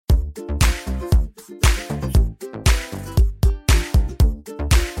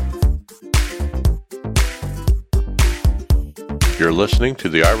You're listening to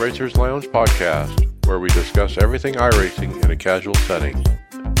the iRacers Lounge podcast, where we discuss everything iRacing in a casual setting.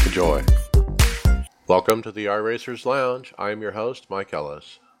 Enjoy. Welcome to the iRacers Lounge. I am your host, Mike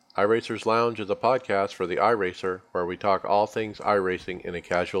Ellis. iRacers Lounge is a podcast for the iRacer, where we talk all things iRacing in a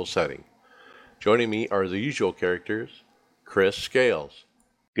casual setting. Joining me are the usual characters, Chris Scales.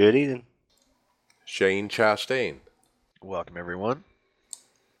 Good evening. Shane Chastain. Welcome, everyone.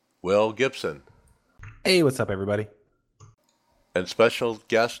 Will Gibson. Hey, what's up, everybody? And special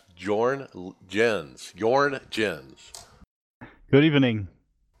guest, Jörn Jens. Good evening.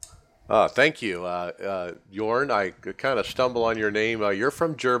 Thank you. Jörn, I kind of stumble on your name. You're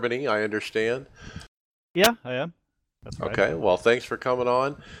from Germany, I understand. Yeah, I am. That's right. Okay, well, thanks for coming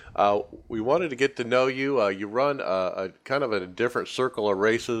on. We wanted to get to know you. You run a kind of a different circle of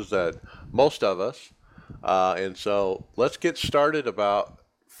races that most of us. And so let's get started about,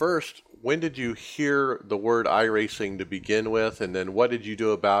 first, when did you hear the word iRacing to begin with? And then what did you do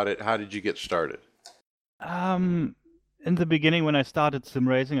about it? How did you get started? In the beginning, when I started sim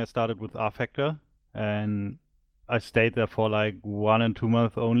racing, I started with R Factor, and I stayed there for like 1 and 2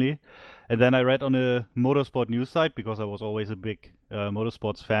 months only. And then I read on a motorsport news site, because I was always a big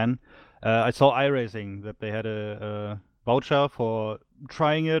motorsports fan. I saw iRacing, that they had a voucher for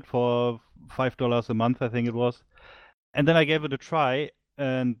trying it for $5 a month, I think it was. And then I gave it a try,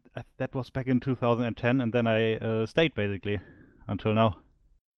 and that was back in 2010, and then I stayed basically until now.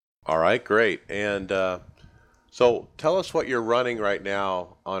 All right, great. And so tell us what you're running right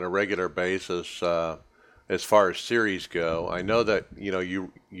now on a regular basis as far as series go. I know that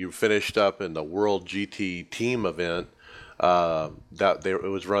you finished up in the World GT Team event it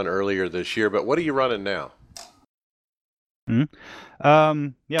was run earlier this year, but what are you running now? I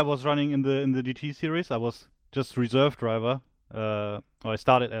was running in the GT series. I was just reserve driver. I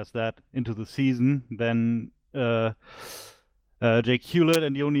started as that into the season. Then Jake Hewlett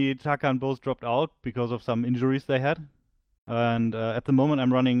and Yoni Takan both dropped out because of some injuries they had. And at the moment,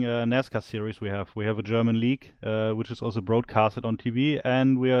 I'm running a NASCAR series. We have a German league, which is also broadcasted on TV,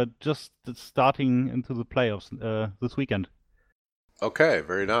 and we are just starting into the playoffs this weekend. Okay,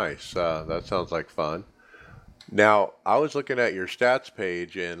 very nice. That sounds like fun. Now, I was looking at your stats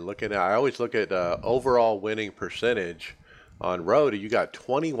page and I always look at overall winning percentage. On road, you got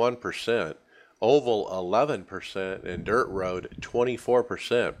 21%, oval 11%, and dirt road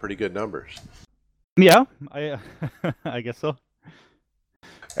 24%. Pretty good numbers. Yeah, I guess so.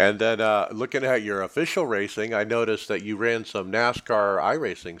 And then looking at your official racing, I noticed that you ran some NASCAR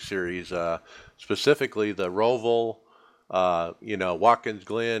iRacing series, specifically the Roval, Watkins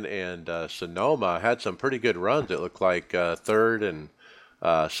Glen and Sonoma had some pretty good runs. It looked like third and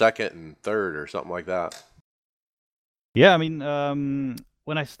second and third or something like that. Yeah, I mean,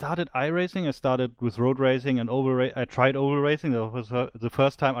 when I started iRacing, I started with road racing and I tried oval racing. That was the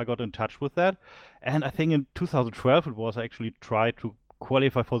first time I got in touch with that. And I think in 2012 it was, I actually tried to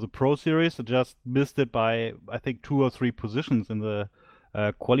qualify for the Pro Series. I just missed it by, I think, 2 or 3 positions in the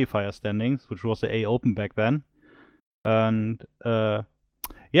qualifier standings, which was the A Open back then. And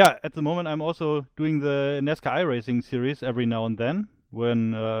at the moment I'm also doing the NASCAR iRacing series every now and then,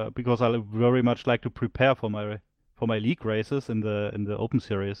 because I very much like to prepare for my league races in the Open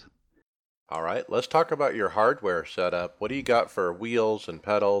Series. All right, let's talk about your hardware setup. What do you got for wheels and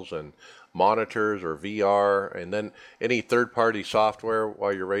pedals and monitors or VR, and then any third-party software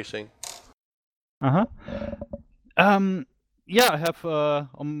while you're racing? I have a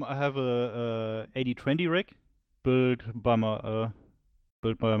 8020 rig built by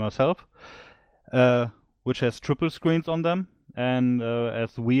myself, which has triple screens on them, and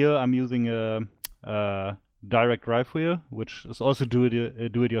as wheel I'm using a direct drive wheel, which is also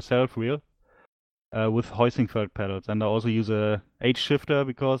do-it-yourself wheel with Heusinkfeld pedals. And I also use a H shifter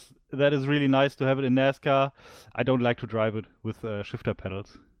because that is really nice to have it in NASCAR. I don't like to drive it with shifter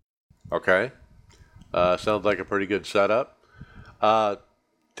pedals. Okay. Sounds like a pretty good setup.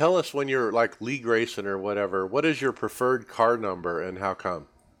 Tell us, when you're like league racing or whatever, what is your preferred car number and how come?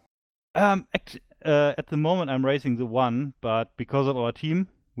 At the moment I'm racing the 1, but because of our team,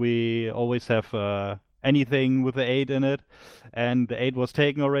 we always have anything with the 8 in it, and the 8 was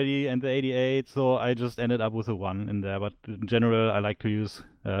taken already, and the 88, so I just ended up with a 1 in there. But in general, I like to use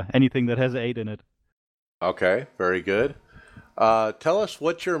anything that has an 8 in it. Okay, very good. Tell us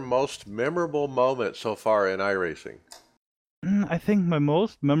what's your most memorable moment so far in iRacing. I think my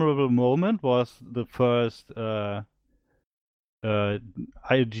most memorable moment was the first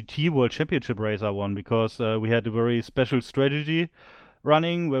IGT World Championship race I won, because we had a very special strategy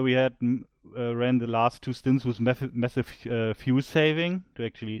running where we had ran the last 2 stints with massive fuel saving to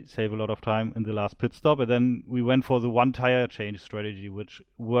actually save a lot of time in the last pit stop. And then we went for the one tire change strategy, which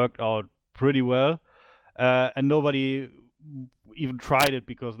worked out pretty well. And nobody even tried it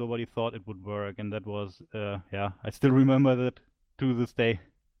because nobody thought it would work. And that was, I still remember that to this day.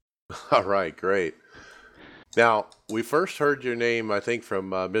 All right, great. Now, we first heard your name, I think,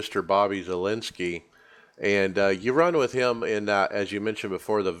 from Mr. Bobby Zielinski, and you run with him in, as you mentioned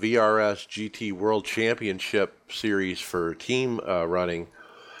before, the VRS GT World Championship Series for team running.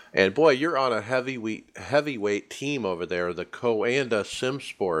 And boy, you're on a heavyweight team over there, the Coanda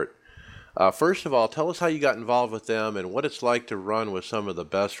SimSport. First of all, tell us how you got involved with them and what it's like to run with some of the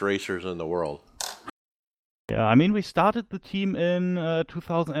best racers in the world. Yeah, I mean, we started the team in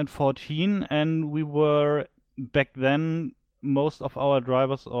 2014, and we were back then, most of our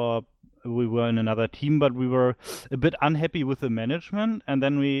drivers, or we were in another team, but we were a bit unhappy with the management, and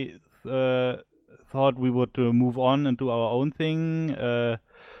then we thought we would move on and do our own thing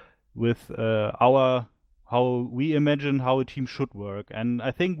with how we imagine how a team should work. And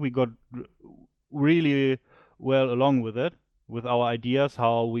I think we got really well along with it, with our ideas,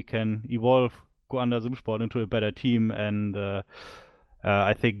 how we can evolve Coanda SimSport into a better team. And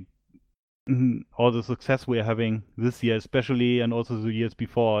I think all the success we are having this year, especially, and also the years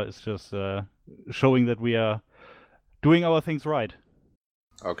before, is just showing that we are doing our things right.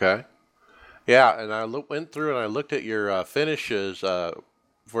 Okay. Yeah, and I went through and I looked at your finishes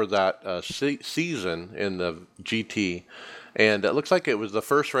for that season in the GT, and it looks like it was the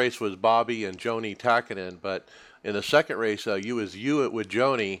first race was Bobby and Joni Takinen, but in the second race you was Hewitt with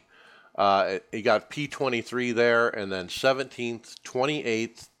Joni. He got P23 there, and then 17th,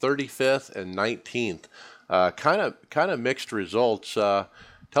 28th, 35th, and 19th. Kind of mixed results. Tell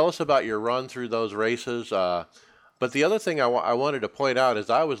us about your run through those races. But the other thing I wanted to point out is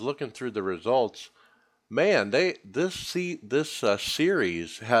I was looking through the results. Man, this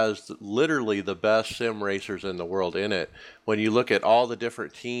series has literally the best sim racers in the world in it. When you look at all the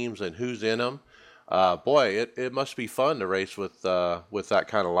different teams and who's in them, boy, it must be fun to race with that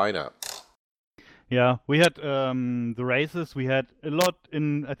kind of lineup. Yeah, we had the races. We had a lot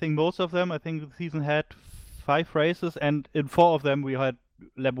in, I think most of them. I think the season had 5 races, and in 4 of them we had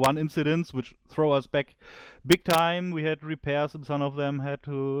lap 1 incidents, which throw us back big time. We had repairs, and some of them had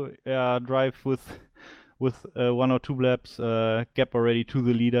to drive with 1 or 2 laps gap already to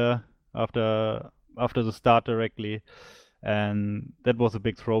the leader after the start directly. And that was a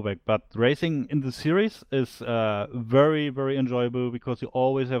big throwback. But racing in the series is very, very enjoyable because you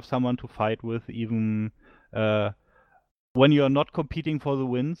always have someone to fight with, even when you are not competing for the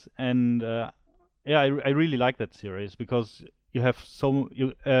wins. And I really like that series because you have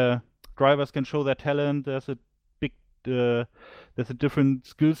drivers can show their talent. There's a different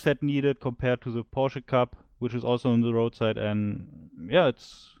skill set needed compared to the Porsche Cup, which is also on the roadside. And yeah,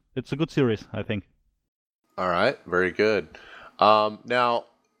 it's a good series, I think. All right, very good. Now,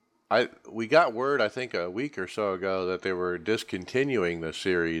 we got word, I think, a week or so ago that they were discontinuing the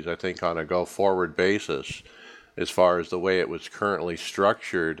series, I think, on a go-forward basis as far as the way it was currently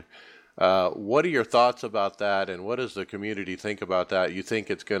structured. What are your thoughts about that, and what does the community think about that? You think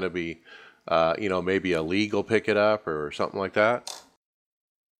it's going to be, maybe a league will pick it up or something like that?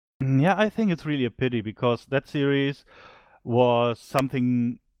 Yeah, I think it's really a pity because that series was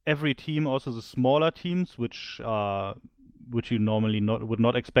something every team, also the smaller teams, which you normally would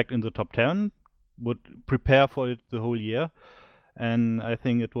not expect in the top 10, would prepare for it the whole year. And I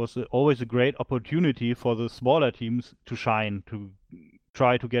think it was always a great opportunity for the smaller teams to shine, to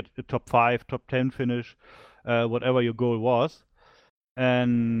try to get a top 5, top 10 finish, whatever your goal was.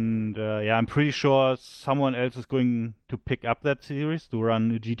 And I'm pretty sure someone else is going to pick up that series to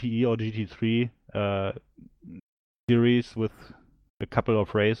run a GTE or GT3 series with a couple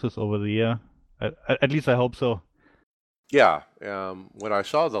of races over the year. At least I hope so. Yeah, when I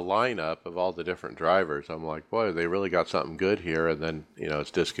saw the lineup of all the different drivers, I'm like, boy, they really got something good here, and then it's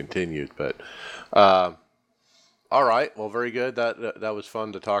discontinued. But all right, well, very good. That was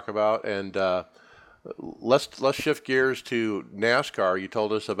fun to talk about, and let's shift gears to NASCAR. You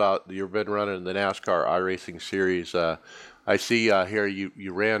told us about you've been running the NASCAR iRacing series. I see here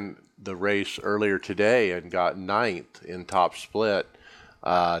you ran the race earlier today and got 9th in top split.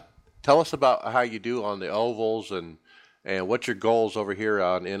 Tell us about how you do on the ovals and what's your goals over here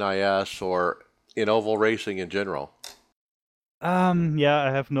on NIS or in oval racing in general?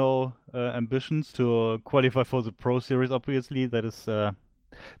 I have no ambitions to qualify for the Pro Series. Obviously, that is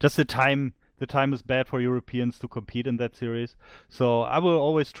just the time the time is bad for Europeans to compete in that series. So I will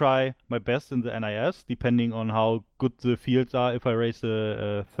always try my best in the NIS, depending on how good the fields are. If I race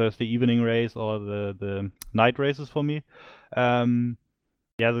a Thursday evening race or the night races for me.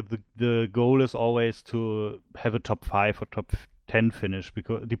 Yeah, the goal is always to have a top 5 or top 10 finish,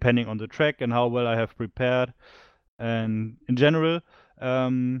 because depending on the track and how well I have prepared. And in general,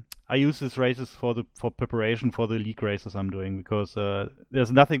 I use these races for preparation for the league races I'm doing, because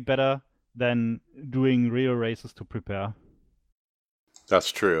there's nothing better than doing real races to prepare.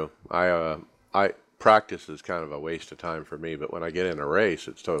 That's true. I practice is kind of a waste of time for me, but when I get in a race,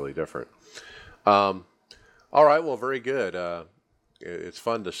 it's totally different. Um, all right, well, very good. It's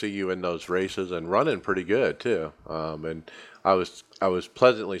fun to see you in those races and running pretty good too. And I was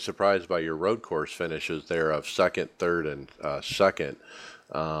pleasantly surprised by your road course finishes there of second, third, and second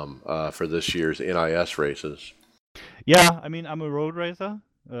for this year's NIS races. Yeah, I mean, I'm a road racer.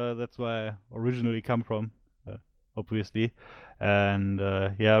 That's where I originally come from, obviously. And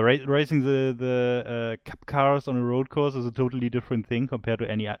yeah, racing the cup cars on a road course is a totally different thing compared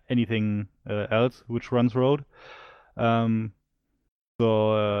to anything else which runs road.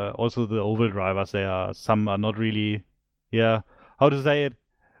 So also the oval drivers, some are not really, yeah, how to say it?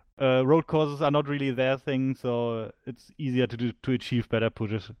 Road courses are not really their thing, so it's easier to achieve better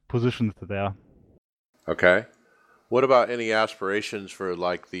positions there. Okay. What about any aspirations for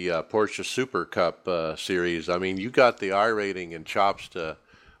like the Porsche Super Cup series? I mean, you got the I rating and chops to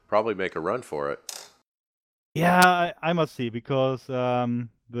probably make a run for it. Yeah, I must see, because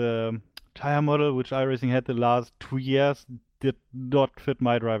the tire model which iRacing had the last 2 years did not fit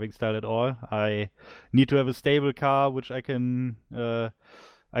my driving style at all. I need to have a stable car which I can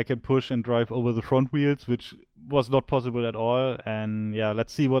push and drive over the front wheels, which was not possible at all. And yeah,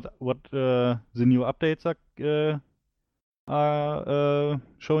 let's see what the new updates are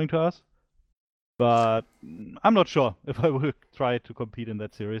showing to us. But I'm not sure if I will try to compete in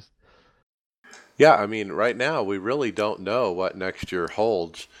that series. Yeah, I mean, right now we really don't know what next year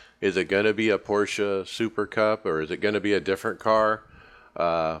holds. Is it going to be a Porsche Super Cup, or is it going to be a different car?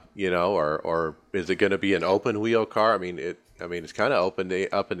 Or is it going to be an open wheel car? I mean, it's kind of up in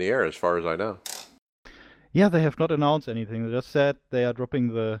the air as far as I know. Yeah, they have not announced anything. They just said they are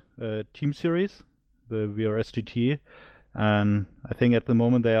dropping the team series, the VRSGT, and I think at the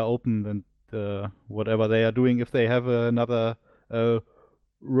moment they are open, and whatever they are doing, if they have another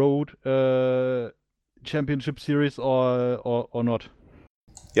road championship series or not.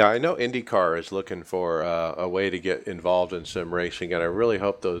 Yeah, I know IndyCar is looking for a way to get involved in sim racing, and I really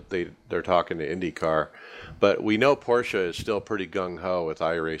hope they're talking to IndyCar. But we know Porsche is still pretty gung ho with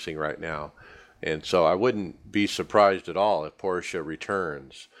iRacing right now, and so I wouldn't be surprised at all if Porsche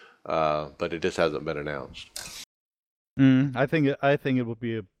returns. But it just hasn't been announced. I think it would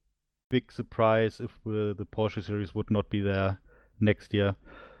be a big surprise if the Porsche series would not be there next year.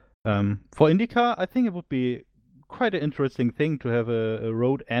 For IndyCar, I think it would be quite an interesting thing to have a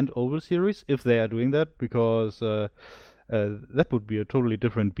road and oval series if they are doing that, because that would be a totally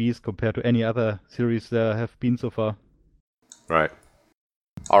different beast compared to any other series there have been so far. Right.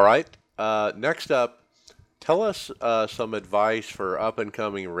 All right. Next up, tell us some advice for up and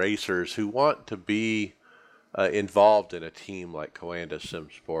coming racers who want to be involved in a team like Coanda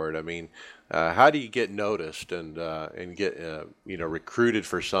SimSport. I mean, how do you get noticed and get recruited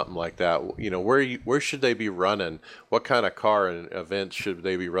for something like that? Where should they be running? What kind of car and events should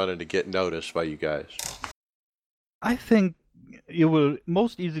they be running to get noticed by you guys? I think you will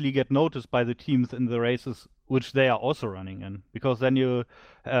most easily get noticed by the teams in the races which they are also running in, because then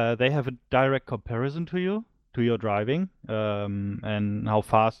they have a direct comparison to your driving, and how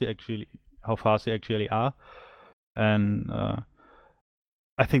fast you actually are. And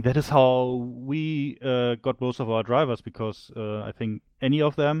I think that is how we got most of our drivers, because I think any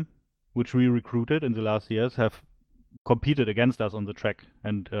of them which we recruited in the last years have competed against us on the track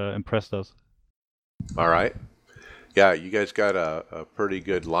and impressed us. All right. Yeah, you guys got a pretty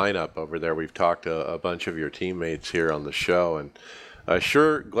good lineup over there. We've talked to a bunch of your teammates here on the show, and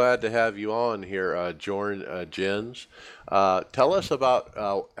sure glad to have you on here, Jörn Jens. Tell us about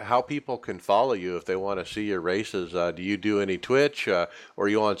how people can follow you if they want to see your races. Do you do any Twitch, or are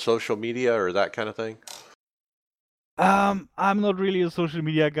you on social media or that kind of thing? I'm not really a social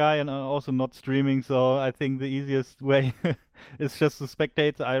media guy, and I'm also not streaming, so I think the easiest way is just to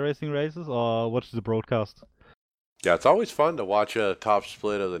spectate the iRacing races or watch the broadcast. Yeah, it's always fun to watch a top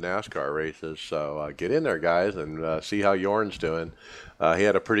split of the NASCAR races. So get in there, guys, and see how Jorn's doing. He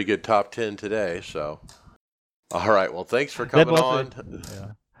had a pretty good top 10 today. So, all right. Well, thanks for coming on.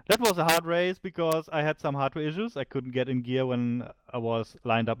 That was a hard race because I had some hardware issues. I couldn't get in gear when I was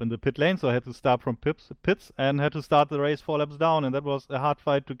lined up in the pit lane, so I had to start from pits and had to start the race 4 laps down, and that was a hard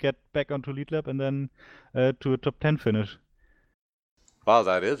fight to get back onto lead lap and then to a top 10 finish. Wow,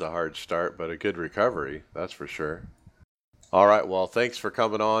 that is a hard start, but a good recovery, that's for sure. All right, well, thanks for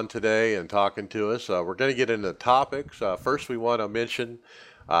coming on today and talking to us. We're going to get into topics. First, we want to mention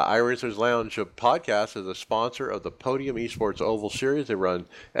iRacers Lounge podcast is a sponsor of the Podium Esports Oval Series. They run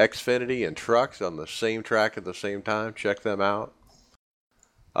Xfinity and trucks on the same track at the same time. Check them out.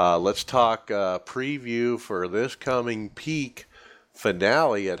 Let's talk preview for this coming peak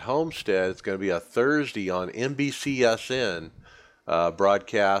finale at Homestead. It's going to be a Thursday on NBCSN,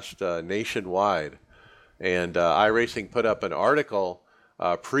 broadcast nationwide. And iRacing put up an article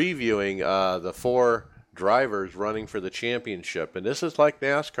previewing the 4 drivers running for the championship. And this is like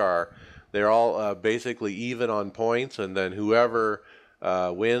NASCAR. They're all basically even on points, and then whoever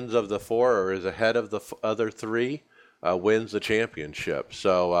wins of the 4 or is ahead of the other 3 wins the championship.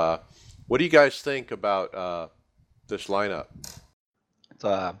 So what do you guys think about this lineup? It's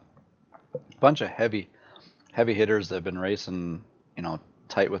a bunch of heavy hitters that have been racing,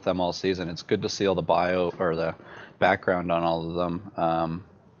 tight with them all season. It's good to see all the bio or the background on all of them.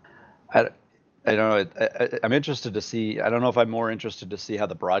 I don't know. I'm interested to see. I don't know if I'm more interested to see how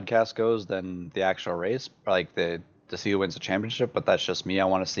the broadcast goes than the actual race, like to see who wins the championship. But that's just me. I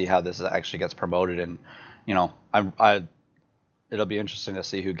want to see how this actually gets promoted, and it'll be interesting to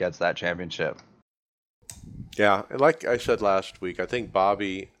see who gets that championship. Yeah, and like I said last week, I think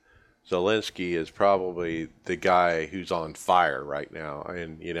Bobby Zelensky is probably the guy who's on fire right now.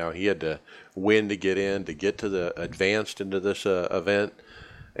 And, he had to win to get in, to get to the advanced into this event.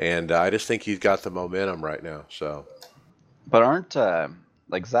 And I just think he's got the momentum right now. So, but aren't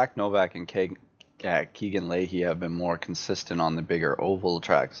like Zach Novak and Keegan Leahy have been more consistent on the bigger oval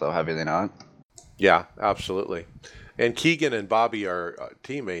tracks, though, have they not? Yeah, absolutely. And Keegan and Bobby are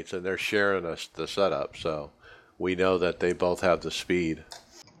teammates, and they're sharing the setup. So we know that they both have the speed.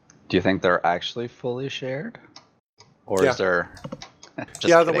 Do you think they're actually fully shared, or is there?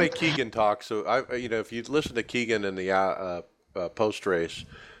 The way Keegan talks. So if you listen to Keegan in the post race,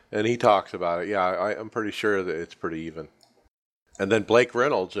 and he talks about it, I'm pretty sure that it's pretty even. And then Blake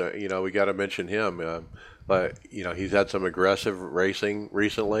Reynolds, we got to mention him. But he's had some aggressive racing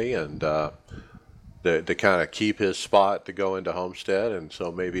recently, and to kind of keep his spot to go into Homestead, and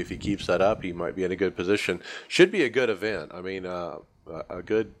so maybe if he keeps that up, he might be in a good position. Should be a good event. I mean. A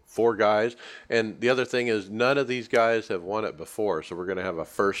good 4 guys. And the other thing is none of these guys have won it before, so we're going to have a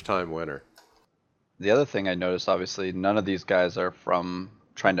first-time winner. The other thing I noticed, obviously, none of these guys are from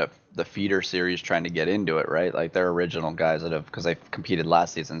the feeder series trying to get into it, right? Like they're original guys because they competed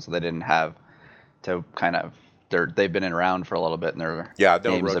last season, so they didn't have to they've been around for a little bit, and their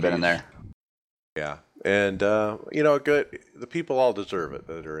names have been in there. Yeah, and good. The people all deserve it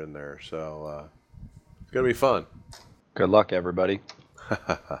that are in there, so it's going to be fun. Good luck, everybody.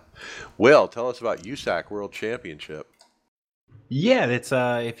 Will, tell us about USAC World Championship. Yeah, it's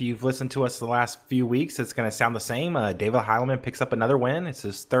if you've listened to us the last few weeks, it's going to sound the same. David Heilemann picks up another win. It's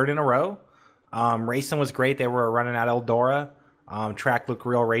his 3rd in a row. Racing was great. They were running at Eldora. Track looked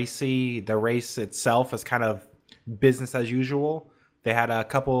real racy. The race itself is kind of business as usual. They had a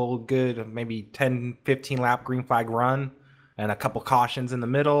couple good, maybe 10, 15 lap green flag run and a couple cautions in the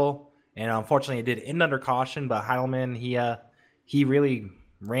middle. And unfortunately, it did end under caution, but Heilemann, he really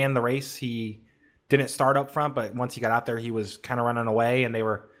ran the race. He didn't start up front, but once he got out there, he was kind of running away, and they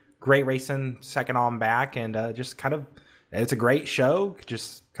were great racing, second on back, and just kind of, it's a great show,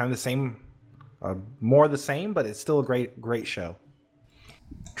 just kind of the same, more the same, but it's still a great show.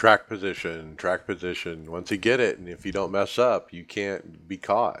 Track position. Once you get it, and if you don't mess up, you can't be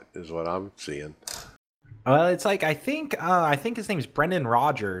caught, is what I'm seeing. Well, it's like I think his name's Brendan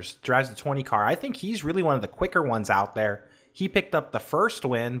Rogers, drives the 20 car. I think he's really one of the quicker ones out there. He picked up the first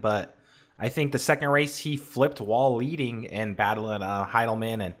win, but I think the second race he flipped while leading and battling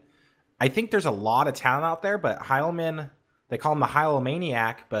Heilemann. And I think there's a lot of talent out there, but Heilemann, they call him the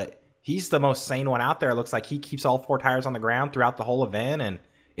Heilemaniac, but he's the most sane one out there. It looks like he keeps all 4 tires on the ground throughout the whole event, and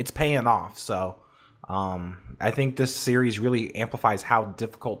it's paying off. So I think this series really amplifies how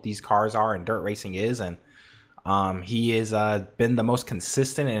difficult these cars are and dirt racing is, and he has been the most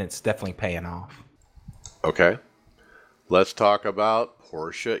consistent, and it's definitely paying off. Okay. Let's talk about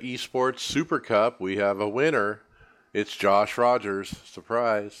Porsche Esports Super Cup. We have a winner. It's Josh Rogers.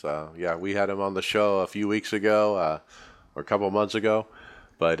 Surprise. We had him on the show a few weeks ago, or a couple months ago.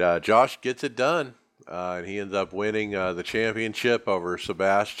 But Josh gets it done. And he ends up winning the championship over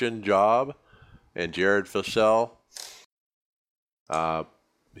Sebastian Job and Jared Fussell.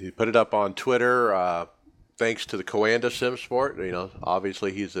 he put it up on Twitter. Thanks to the Coanda Sim Sport.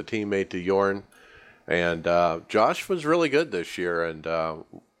 Obviously he's a teammate to Jörn. And Josh was really good this year and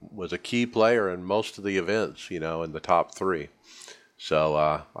was a key player in most of the events, in the top 3.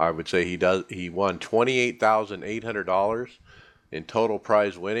 So I would say he won $28,800 in total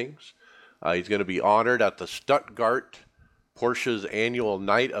prize winnings. He's going to be honored at the Stuttgart Porsche's annual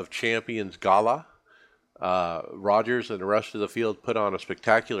Night of Champions Gala. Rogers and the rest of the field put on a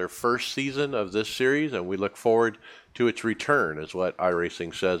spectacular first season of this series, and we look forward to its return, is what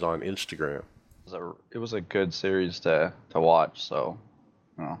iRacing says on Instagram. It was a good series to watch, so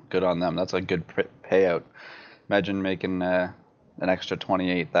good on them. That's a good payout. Imagine making an extra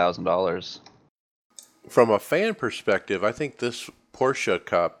 $28,000. From a fan perspective, I think this Porsche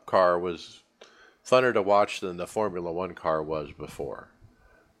Cup car was funner to watch than the Formula One car was before.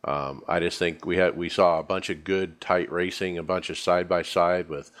 I just think we saw a bunch of good tight racing, a bunch of side by side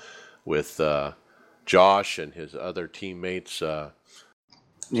with Josh and his other teammates. It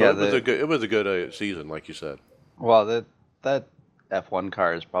was a good season, like you said. Well, that F1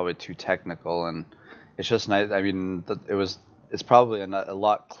 car is probably too technical, and it's just nice. I mean, it's probably a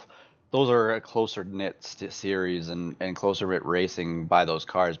lot. Those are a closer knit series and closer knit racing by those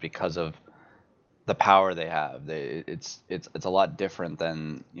cars because of the power they have. It's a lot different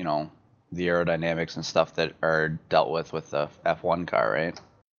than the aerodynamics and stuff that are dealt with the F1 car, right?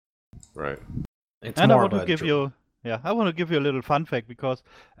 Right. I want to give you a little fun fact because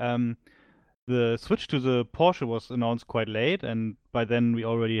the switch to the Porsche was announced quite late, and by then we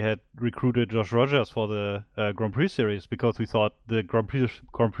already had recruited Josh Rogers for the Grand Prix series because we thought the Grand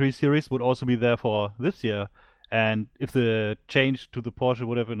Prix series would also be there for this year. And if the change to the Porsche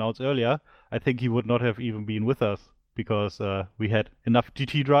would have announced earlier, I think he would not have even been with us because we had enough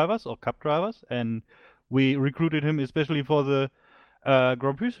GT drivers or Cup drivers, and we recruited him especially for the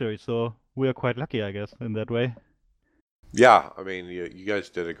Grand Prix series. So we are quite lucky, I guess, in that way. Yeah, I mean, you guys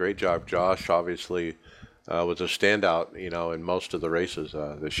did a great job. Josh obviously was a standout, in most of the races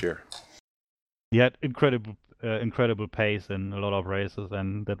this year. He had incredible pace in a lot of races,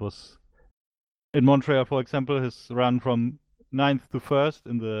 and that was in Montreal, for example, his run from 9th to 1st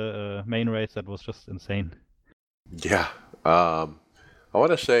in the main race. That was just insane. Yeah, I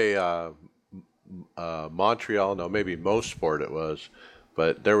want to say Montreal, no, maybe most sport it was.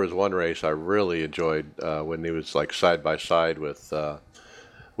 But there was one race I really enjoyed when he was like side by side with the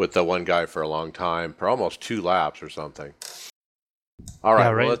one guy for a long time, for almost 2 laps or something. All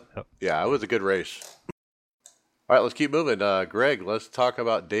right, it was a good race. All right, let's keep moving. Greg, let's talk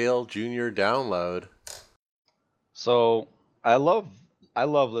about Dale Jr. Download. So I love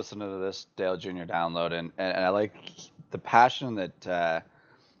listening to this Dale Jr. Download, and I like the passion that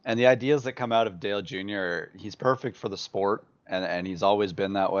and the ideas that come out of Dale Jr. He's perfect for the sport. And he's always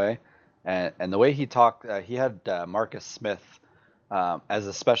been that way, and the way he talked, he had Marcus Smith as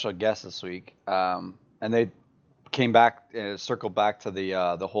a special guest this week, and they came back, circled back to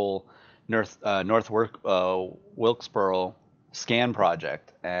the whole North Wilkesboro scan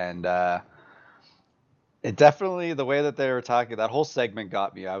project, and it definitely, the way that they were talking, that whole segment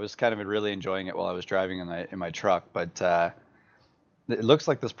got me. I was kind of really enjoying it while I was driving in my truck, but it looks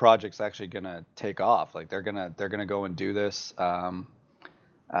like this project's actually gonna take off. Like they're gonna go and do this.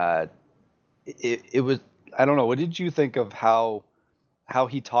 It was, I don't know. What did you think of how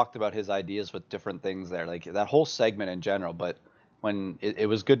he talked about his ideas with different things there? Like that whole segment in general. But when it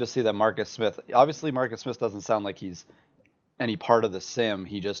was good to see that Marcus Smith. Obviously, Marcus Smith doesn't sound like he's any part of the sim.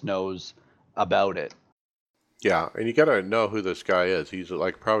 He just knows about it. Yeah, and you gotta know who this guy is. He's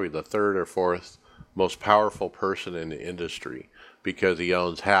like probably the 3rd or 4th most powerful person in the industry, because he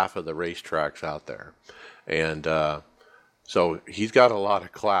owns half of the racetracks out there. And so he's got a lot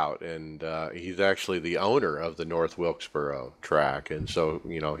of clout, and he's actually the owner of the North Wilkesboro track. And so,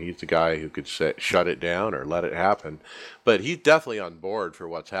 he's the guy who could shut it down or let it happen. But he's definitely on board for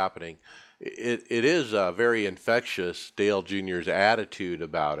what's happening. It is very infectious, Dale Jr.'s attitude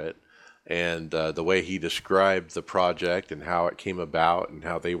about it, and the way he described the project and how it came about and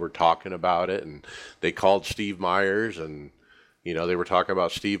how they were talking about it. And they called Steve Myers, and they were talking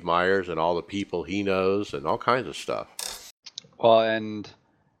about Steve Myers and all the people he knows and all kinds of stuff. Well, and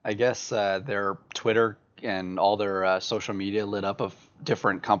I guess their Twitter and all their social media lit up of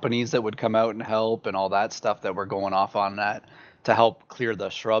different companies that would come out and help and all that stuff that were going off on that to help clear the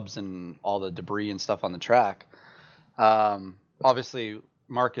shrubs and all the debris and stuff on the track. Obviously,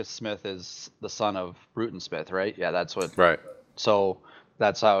 Marcus Smith is the son of Bruton Smith, right? Yeah, that's what. Right. So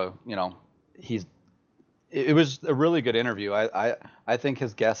that's how he's. It was a really good interview. I think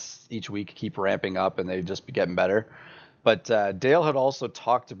his guests each week keep ramping up, and they just be getting better. But Dale had also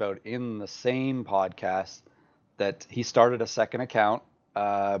talked about in the same podcast that he started a second account,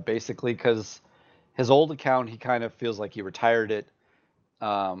 basically because his old account, he kind of feels like he retired it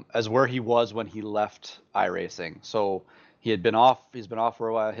as where he was when he left iRacing. So he's been off for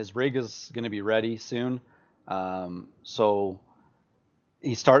a while. His rig is going to be ready soon. So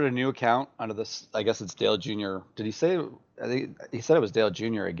he started a new account under this, I guess it's Dale Jr. Did he say, I think he said it was Dale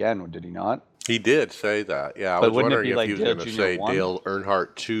Jr. again, did he not? He did say that. Yeah, I But was wouldn't it wondering be if like he was Dale going to Jr. say 1? Dale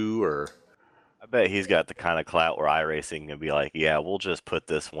Earnhardt 2 or... I bet he's got the kind of clout where iRacing can be like, yeah, we'll just put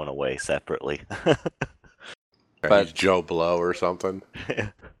this one away separately. But- he's Joe Blow or something.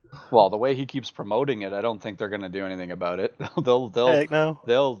 Well, the way he keeps promoting it, I don't think they're going to do anything about it. they'll Heck no.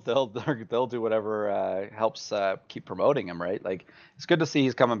 they'll do whatever helps keep promoting him, right? Like, it's good to see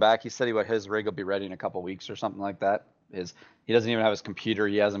he's coming back. He said his rig will be ready in a couple weeks or something like that. He doesn't even have his computer.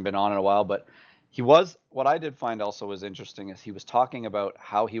 He hasn't been on in a while, but what I did find also was interesting is he was talking about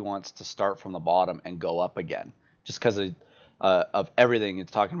how he wants to start from the bottom and go up again, just because of everything he's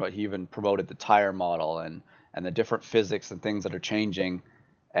talking about. He even promoted the tire model and the different physics and things that are changing.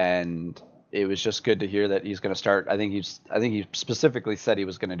 And it was just good to hear that he's going to start. I think he specifically said he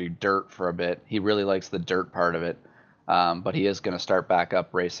was going to do dirt for a bit. He really likes the dirt part of it, but he is going to start back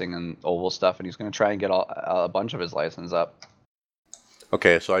up racing and oval stuff, and he's going to try and get a bunch of his license up.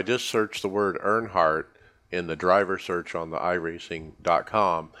 Okay, so I just searched the word Earnhardt in the driver search on the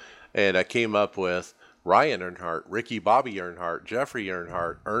iRacing.com, and I came up with Ryan Earnhardt, Ricky Bobby Earnhardt, Jeffrey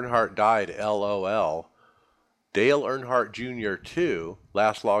Earnhardt, Earnhardt died, LOL. Dale Earnhardt Jr. 2,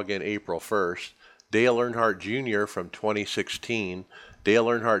 last login April 1st. Dale Earnhardt Jr. from 2016. Dale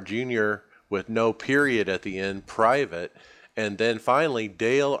Earnhardt Jr. with no period at the end, private. And then finally,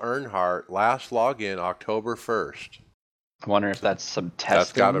 Dale Earnhardt, last login October 1st. I wonder if that's some testing.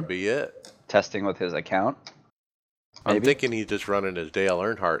 That's got to be it. Testing with his account. Maybe? I'm thinking he's just running as Dale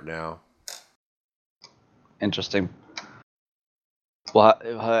Earnhardt now. Interesting. Well,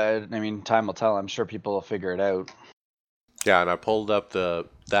 I mean, time will tell. I'm sure people will figure it out. Yeah, and I pulled up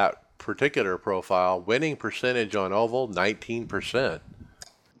that particular profile. Winning percentage on oval, 19%.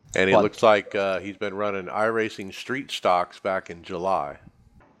 And it looks like he's been running iRacing street stocks back in July.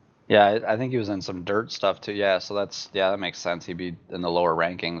 Yeah, I think he was in some dirt stuff too. Yeah, so that makes sense. He'd be in the lower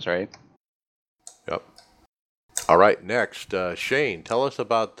rankings, right? Yep. All right, next, Shane, tell us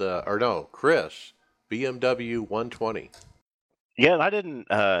about Chris, BMW 120. Yeah, and I didn't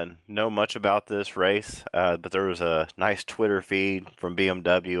know much about this race, but there was a nice Twitter feed from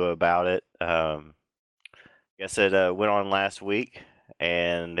BMW about it. Guess it went on last week,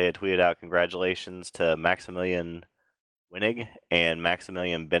 and they had tweeted out congratulations to Maximilian Winnig and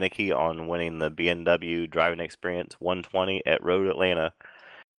Maximilian Benecke on winning the BMW Driving Experience 120 at Road Atlanta.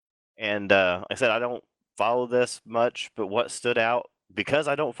 And like I said, I don't follow this much, but what stood out, because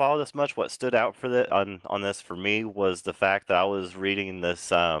I don't follow this much, what stood out on this for me was the fact that I was reading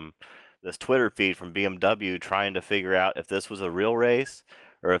this this Twitter feed from BMW trying to figure out if this was a real race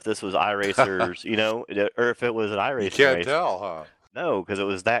or if this was iRacers, or if it was an iRacing race. You can't tell, huh? No, because it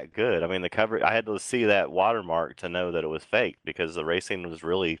was that good. I mean, the cover, I had to see that watermark to know that it was fake, because the racing was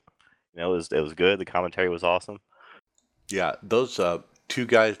really, it was good. The commentary was awesome. Yeah, those two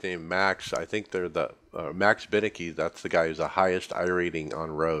guys named Max, I think they're the Max Benecke. That's the guy who's the highest I rating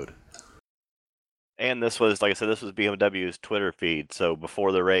on road. And this was, like I said, this was BMW's Twitter feed. So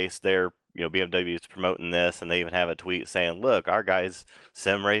before the race, BMW is promoting this, and they even have a tweet saying, "Look, our guys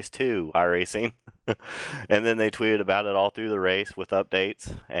sim race 2 iRacing," and then they tweeted about it all through the race with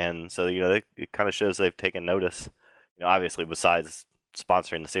updates. And so it kind of shows they've taken notice. Obviously, besides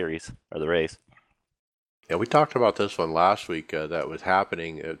sponsoring the series or the race. Yeah, we talked about this one last week that was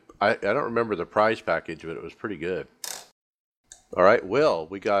happening. I don't remember the prize package, but it was pretty good. All right, Will,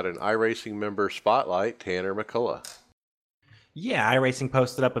 we got an iRacing member spotlight, Tanner McCullough. Yeah, iRacing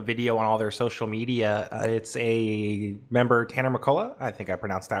posted up a video on all their social media. It's a member, Tanner McCullough. I think I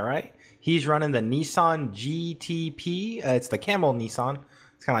pronounced that right. He's running the Nissan GTP. It's the Camel Nissan.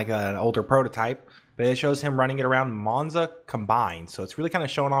 It's kind of like an older prototype, but it shows him running it around Monza combined. So it's really kind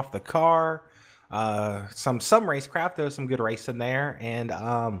of showing off the car. Some racecraft. There's some good racing there, and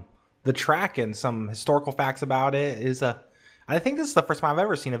the track and some historical facts about it is I think this is the first time I've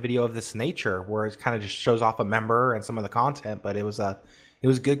ever seen a video of this nature, where it kind of just shows off a member and some of the content. But it was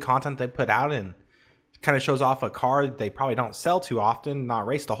good content they put out, and kind of shows off a car they probably don't sell too often, not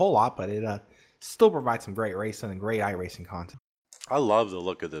raced a whole lot, but it still provides some great racing and great iRacing content. I love the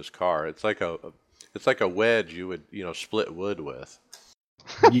look of this car. It's like a wedge you would split wood with.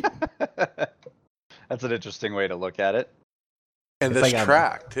 That's an interesting way to look at it. And It's this like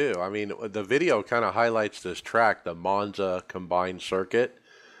track too. I mean, the video kind of highlights this track, the Monza combined circuit.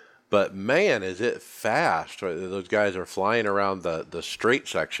 But man, is it fast! Those guys are flying around the straight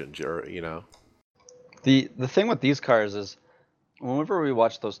sections, or The thing with these cars is, whenever we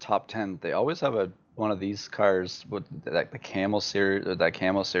watch those top 10, they always have one of these cars with the Camel series. Or that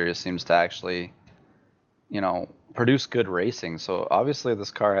Camel series seems to actually, produce good racing. So obviously, this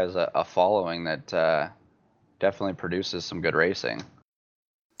car has a following that definitely produces some good racing.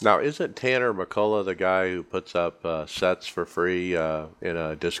 Now, isn't Tanner McCullough the guy who puts up sets for free in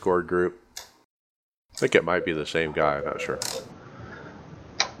a Discord group? I think it might be the same guy. I'm not sure.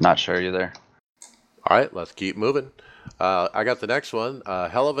 Not sure either. All right, let's keep moving. I got the next one.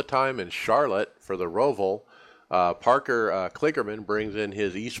 Hell of a time in Charlotte for the Roval. Parker Kligerman brings in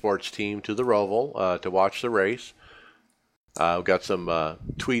his esports team to the Roval to watch the race. We've got some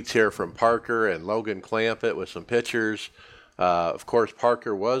tweets here from Parker and Logan Clampett with some pictures. Of course,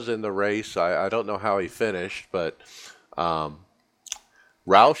 Parker was in the race. I don't know how he finished, but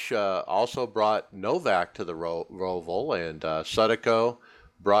Roush also brought Novak to the Roval, and Sudiko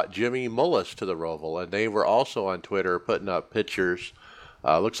brought Jimmy Mullis to the Roval, and they were also on Twitter putting up pictures.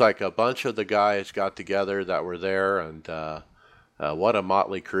 Looks like a bunch of the guys got together that were there, and what a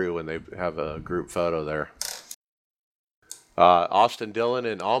motley crew when they have a group photo there. Austin Dillon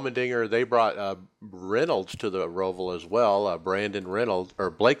and Allmendinger, they brought Reynolds to the Roval as well. Brandon Reynolds, or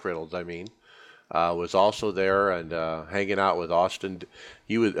Blake Reynolds, I mean, was also there and hanging out with Austin.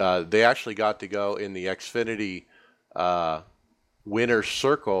 They actually got to go in the Xfinity winner's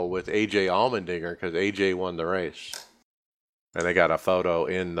circle with AJ Allmendinger because AJ won the race. And they got a photo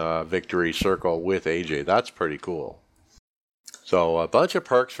in the victory circle with AJ. That's pretty cool. So a bunch of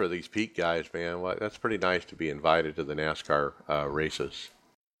perks for these peak guys, man. That's pretty nice to be invited to the NASCAR races.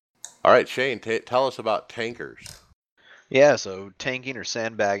 All right, Shane, tell us about tankers. Yeah, so tanking or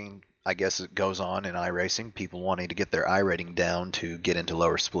sandbagging, I guess it goes on in iRacing. People wanting to get their iRating down to get into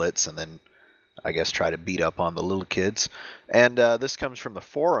lower splits and then, I guess, try to beat up on the little kids. And this comes from the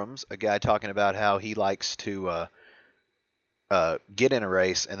forums, a guy talking about how he likes to get in a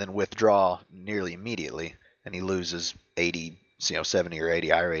race and then withdraw nearly immediately, and he loses 80, 70 or 80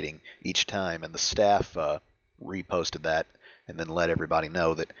 iRating each time. And the staff reposted that and then let everybody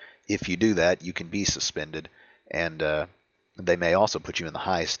know that if you do that, you can be suspended, and they may also put you in the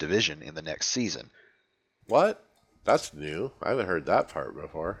highest division in the next season. What? That's new. I haven't heard that part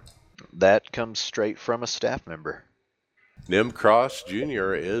before. That comes straight from a staff member. Nim Cross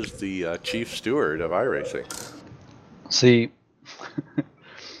Jr. is the chief steward of iRacing. See,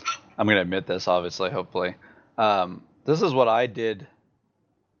 I'm going to admit this, obviously, hopefully. This is what I did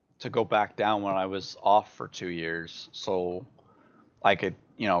to go back down when I was off for 2 years, so I could,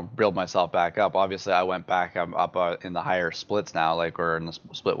 build myself back up. Obviously, I went back. I'm up in the higher splits now, like we're in the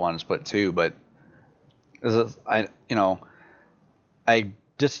split 1 and split 2. But this is,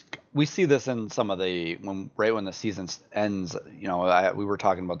 we see this in some of right when the season ends. We were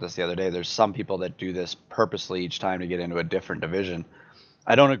talking about this the other day. There's some people that do this purposely each time to get into a different division.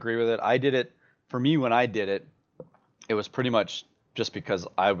 I don't agree with it. I did it. For me, when I did it, it was pretty much just because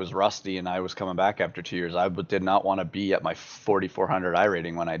I was rusty and I was coming back after 2 years. I did not want to be at my 4,400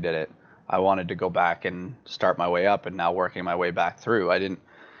 iRating when I did it. I wanted to go back and start my way up, and now working my way back through.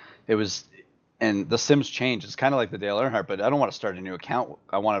 And the sims change. It's kind of like the Dale Earnhardt, but I don't want to start a new account.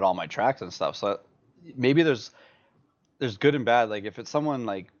 I wanted all my tracks and stuff. So maybe there's good and bad. Like if it's someone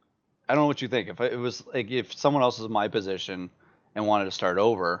like, I don't know what you think. If someone else is in my position and wanted to start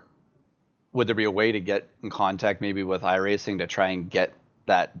over, would there be a way to get in contact maybe with iRacing to try and get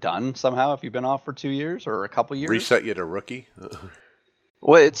that done somehow if you've been off for 2 years or a couple years? Reset you to rookie?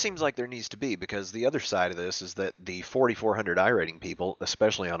 Well, it seems like there needs to be, because the other side of this is that the 4,400 iRating people,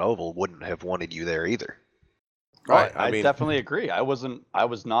 especially on Oval, wouldn't have wanted you there either. Right. I definitely agree. I was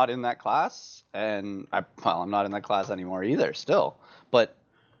not in that class, and I'm not in that class anymore either still. But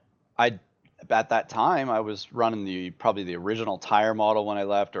at that time, I was running probably the original tire model when I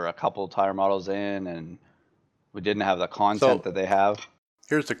left, or a couple of tire models in, and we didn't have the content that they have.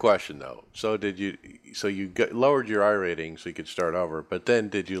 Here's the question, though. So you lowered your iRating so you could start over, but then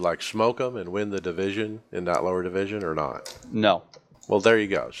did you smoke them and win the division in that lower division or not? No. Well, there you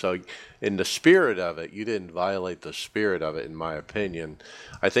go. So in the spirit of it, you didn't violate the spirit of it, in my opinion.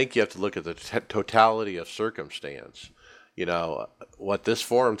 I think you have to look at the totality of circumstance. What this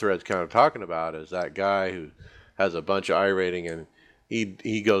forum thread's kind of talking about is that guy who has a bunch of iRating and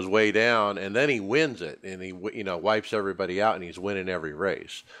he goes way down and then he wins it and he wipes everybody out and he's winning every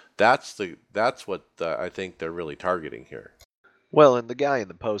race. That's what I think they're really targeting here. Well, and the guy in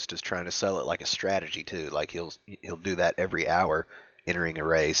the post is trying to sell it like a strategy too. Like he'll do that every hour, entering a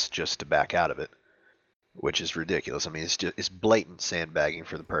race just to back out of it, which is ridiculous. I mean, it's blatant sandbagging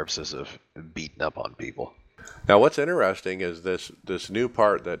for the purposes of beating up on people. Now, what's interesting is this new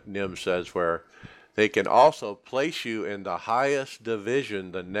part that Nim says where they can also place you in the highest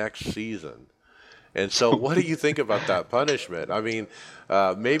division the next season. And so, what do you think about that punishment? I mean,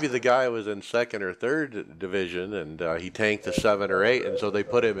 maybe the guy was in second or third division, and he tanked to 7 or 8, and so they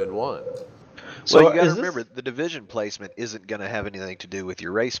put him in 1. So you got to remember, the division placement isn't going to have anything to do with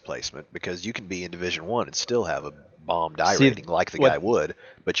your race placement, because you can be in Division 1 and still have a bombed iRating like the guy would,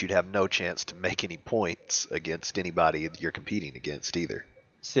 but you'd have no chance to make any points against anybody you're competing against either.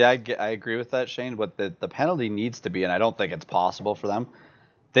 See, I agree with that, Shane. What the penalty needs to be, and I don't think it's possible for them,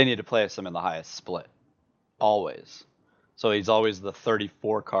 they need to place him in the highest split. Always. So he's always the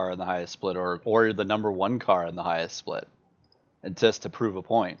 34 car in the highest split, or the number 1 car in the highest split. And just to prove a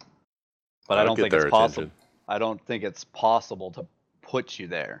point. But I don't think it's possible. I don't think it's possible to put you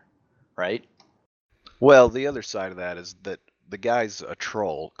there, right? Well, the other side of that is that the guy's a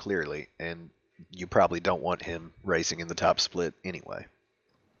troll, clearly, and you probably don't want him racing in the top split anyway.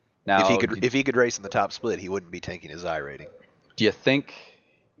 Now, if he could race in the top split, he wouldn't be tanking his iRating. Do you think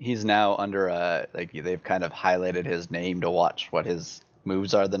he's now under they've kind of highlighted his name to watch what his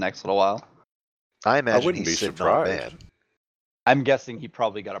moves are the next little while? I imagine he's sitting on a ban. I'm guessing he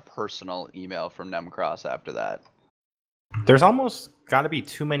probably got a personal email from Nemcross after that. There's almost got to be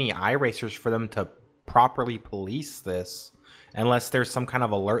too many iRacers for them to properly police this, unless there's some kind of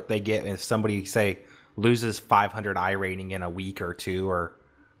alert they get if somebody, say, loses 500 iRating in a week or two, or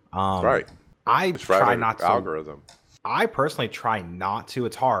right. I try not to. Algorithm. I personally try not to.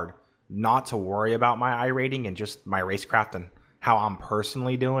 It's hard not to worry about my iRating and just my racecraft and how I'm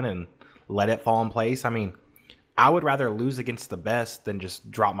personally doing and let it fall in place. I mean, I would rather lose against the best than just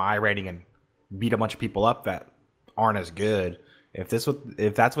drop my iRating and beat a bunch of people up that aren't as good. If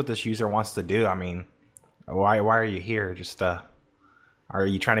that's what this user wants to do, I mean, why are you here? Just are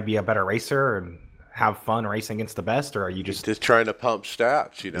you trying to be a better racer and have fun racing against the best, or are you just trying to pump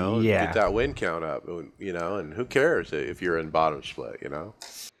stats, and yeah, get that win count up, and who cares if you're in bottom split,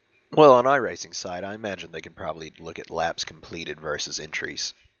 Well, on iRacing side, I imagine they could probably look at laps completed versus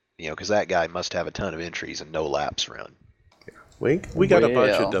entries, because that guy must have a ton of entries and no laps run. Yeah. We got a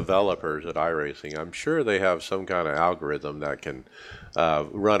bunch of developers at iRacing. I'm sure they have some kind of algorithm that can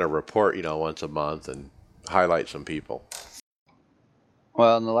run a report, once a month and highlight some people.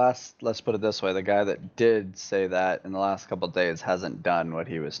 Well, let's put it this way, the guy that did say that in the last couple of days hasn't done what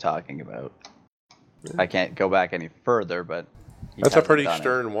he was talking about. Yeah. I can't go back any further, but that's a pretty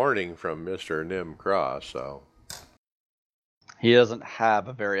stern warning from Mr. Nim Cross, so. He doesn't have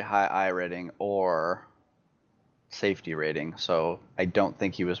a very high iRating or safety rating, so I don't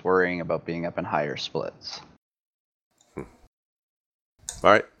think he was worrying about being up in higher splits. All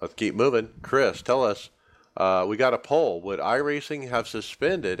right, let's keep moving. Chris, tell us. We got a poll. Would iRacing have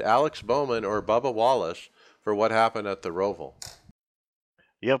suspended Alex Bowman or Bubba Wallace for what happened at the Roval?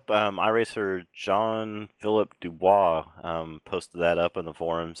 Yep, iRacer John Philip Dubois posted that up in the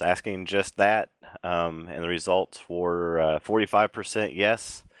forums, asking just that, and the results were 45%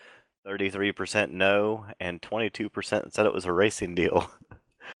 yes, 33% no, and 22% said it was a racing deal.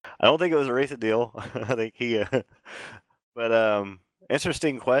 I don't think it was a racing deal. I think he, but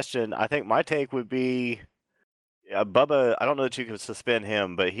interesting question. I think my take would be. Bubba, I don't know that you could suspend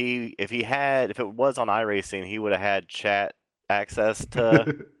him, but if it was on iRacing, he would have had chat access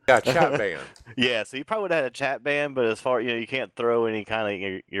to. Yeah, chat ban. Yeah, so you probably would have had a chat ban, but as far you can't throw any kind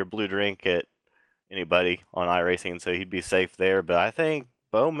of your blue drink at anybody on iRacing, so he'd be safe there. But I think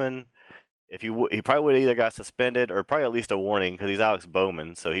Bowman, he probably would have either got suspended or probably at least a warning, because he's Alex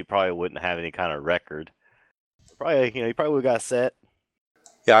Bowman, so he probably wouldn't have any kind of record. Probably he probably would have got set.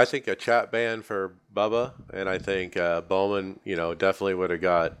 Yeah, I think a chat ban for Bubba, and I think Bowman, definitely would have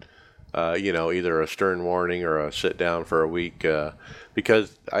got, either a stern warning or a sit down for a week,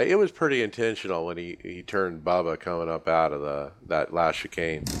 because it was pretty intentional when he turned Bubba coming up out of that last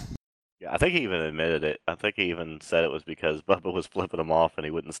chicane. Yeah, I think he even admitted it. I think he even said it was because Bubba was flipping him off and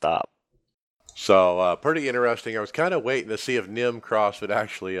he wouldn't stop. So pretty interesting. I was kind of waiting to see if Nim Cross would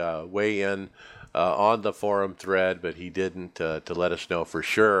actually weigh in on the forum thread, but he didn't to let us know for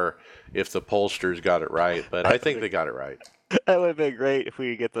sure if the pollsters got it right. But I think they got it right. That would have been great if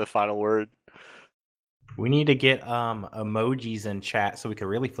we could get the final word. We need to get emojis in chat so we could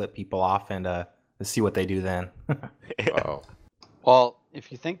really flip people off and see what they do then. Oh. Well,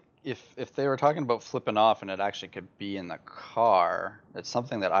 if you think if they were talking about flipping off and it actually could be in the car, it's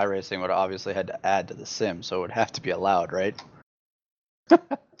something that iRacing would obviously had to add to the sim, so it would have to be allowed, right?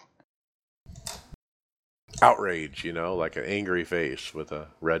 Outrage, like an angry face with a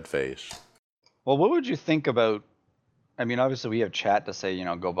red face. Well, what would you think about? I mean, obviously we have chat to say,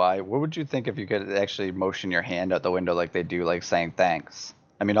 go by. What would you think if you could actually motion your hand out the window like they do, like saying thanks?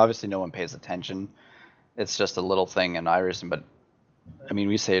 I mean, obviously no one pays attention. It's just a little thing in iRacing, but I mean,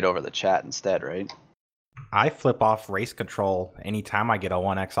 we say it over the chat instead, right? I flip off race control anytime I get a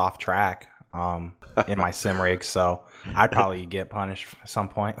 1x off track in my sim rig, so I'd probably get punished at some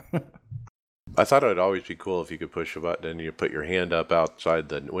point. I thought it would always be cool if you could push a button and you put your hand up outside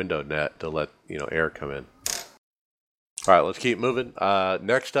the window net to let air come in. All right, let's keep moving.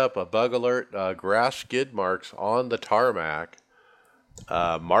 Next up, a bug alert. Grass skid marks on the tarmac.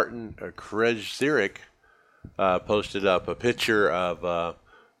 Martin Krejcirek posted up a picture of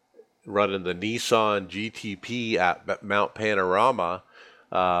running the Nissan GTP at Mount Panorama.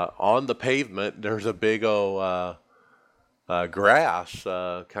 On the pavement, there's a big old grass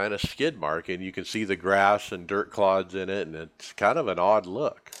kind of skid mark, and you can see the grass and dirt clods in it, and it's kind of an odd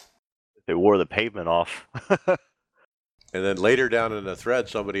look. They wore the pavement off. And then later down in the thread,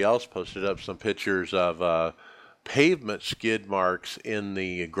 somebody else posted up some pictures of pavement skid marks in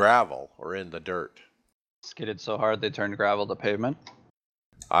the gravel or in the dirt. Skidded so hard they turned gravel to pavement.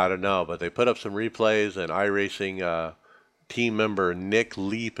 I don't know, but they put up some replays, and iRacing team member Nick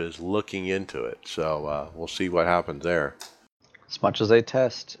Leap is looking into it. So we'll see what happens there. As much as they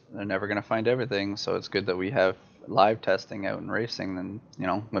test, they're never going to find everything. So it's good that we have live testing out in racing. And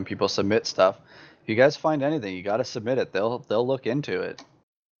when people submit stuff, if you guys find anything, you got to submit it. They'll look into it.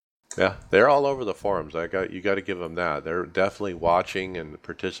 Yeah, they're all over the forums. You got to give them that. They're definitely watching and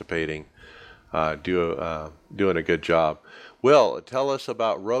participating, doing a good job. Will, tell us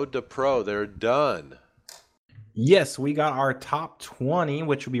about Road to Pro. They're done. Yes, we got our top 20,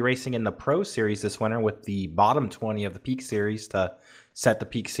 which will be racing in the Pro Series this winter with the bottom 20 of the Peak Series to set the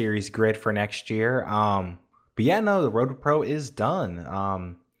Peak Series grid for next year. But yeah, no, the Road to Pro is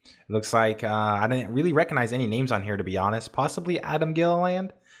done. It looks like I didn't really recognize any names on here, to be honest. Possibly Adam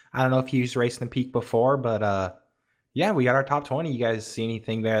Gilliland. I don't know if he's raced in Peak before, but yeah, we got our top 20. You guys see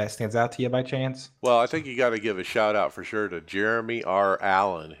anything there that stands out to you by chance? Well, I think you got to give a shout out for sure to Jeremy R.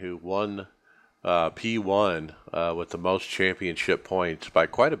 Allen, who won P1 with the most championship points by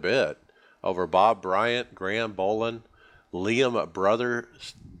quite a bit over Bob Bryant, Graham Bolin, Liam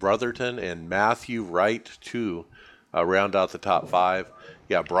Brotherton, and Matthew Wright to round out the top 5.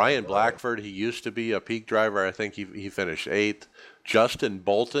 Yeah, Brian Blackford, he used to be a Peak driver. I think he finished 8th. Justin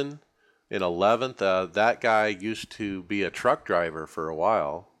Bolton in 11th. That guy used to be a truck driver for a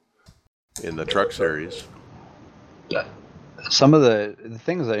while in the truck series. Yeah. Some of the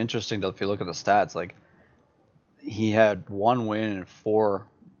things that are interesting, though, if you look at the stats, like he had 1 win and 4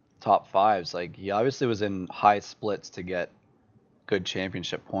 top 5s. Like he obviously was in high splits to get good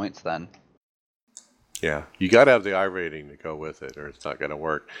championship points then. Yeah, you got to have the I rating to go with it, or it's not going to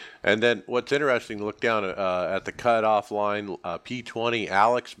work. And then what's interesting, look down at the cutoff line, P20,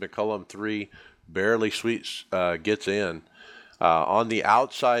 Alex McCullum 3, barely gets in. On the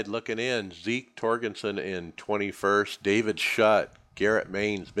outside looking in, Zeke Torgensen in 21st, David Shutt, Garrett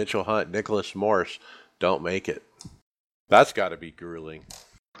Maines, Mitchell Hunt, Nicholas Morse don't make it. That's got to be grueling.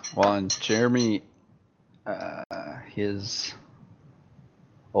 Well, and Jeremy, his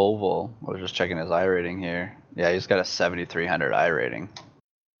oval, I was just checking his I rating here. Yeah, he's got a 7,300 I rating.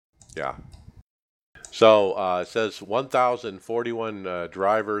 Yeah. So it says 1,041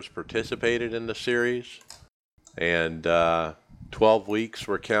 drivers participated in the series, and 12 weeks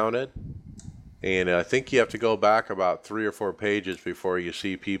were counted. And I think you have to go back about 3 or 4 pages before you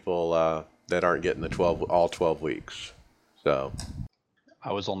see people that aren't getting the all 12 weeks. So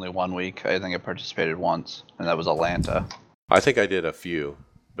I was only 1 week. I think I participated once, and that was Atlanta. I think I did a few,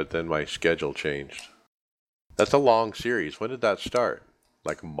 but then my schedule changed. That's a long series. When did that start?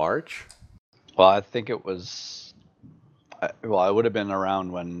 Like March? Well, I think it was. Well, I would have been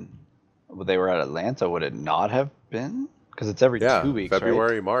around when they were at Atlanta. Would it not have been? Because it's every 2 weeks,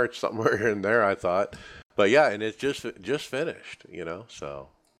 February, right? March, somewhere in there, I thought. But yeah, and it's just finished, so.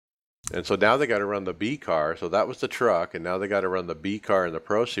 And so now they got to run the B car. So that was the truck, and now they got to run the B car in the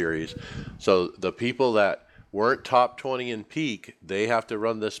Pro Series. So the people that weren't top 20 in Peak, they have to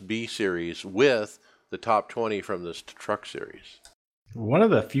run this B Series with the top 20 from this truck series. One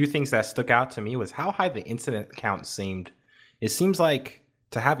of the few things that stuck out to me was how high the incident count seemed. It seems like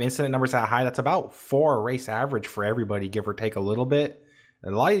to have incident numbers that high, that's about 4 race average for everybody, give or take a little bit.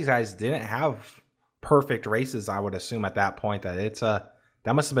 And a lot of these guys didn't have perfect races, I would assume at that point.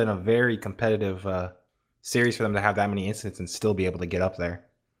 That must have been a very competitive series for them to have that many incidents and still be able to get up there.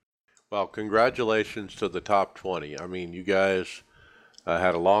 Well, congratulations to the top 20. I mean, you guys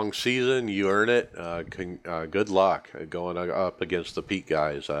Had a long season. You earn it. Good luck going up against the peak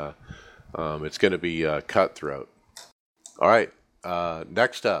guys. It's going to be cutthroat. All right.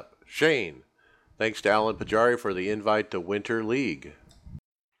 Next up, Shane. Thanks to Alan Pajari for the invite to Winter League.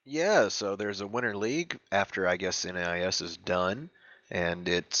 Yeah, so there's a Winter League after I guess NAIS is done, and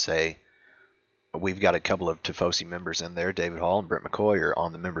we've got a couple of Tifosi members in there. David Hall and Brent McCoy are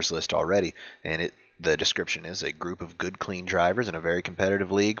on the members list already, and the description is a group of good, clean drivers in a very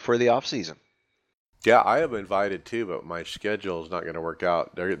competitive league for the off season. Yeah, I am invited too, but my schedule is not going to work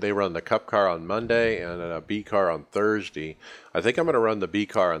out. They run the Cup car on Monday and a B car on Thursday. I think I'm going to run the B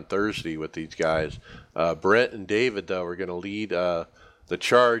car on Thursday with these guys. Brent and David, though, are going to lead the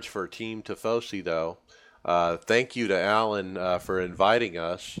charge for Team Tifosi, though. Thank you to Alan for inviting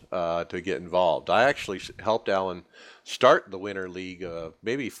us to get involved. I actually helped Alan start the Winter League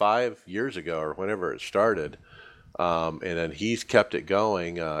maybe 5 years ago or whenever it started. And then he's kept it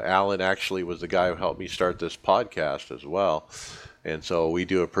going. Alan actually was the guy who helped me start this podcast as well. And so we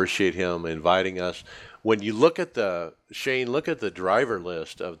do appreciate him inviting us. When you look at Shane, look at the driver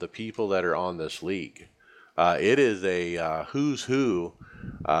list of the people that are on this league. It is a who's who.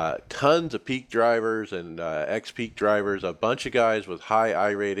 Tons of peak drivers and ex-peak drivers, a bunch of guys with high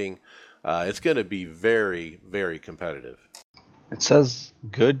I rating. It's going to be very, very competitive. It says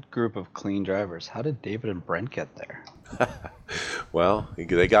good group of clean drivers. How did David and Brent get there? Well,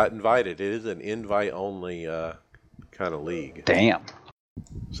 they got invited. It is an invite-only kind of league. Damn.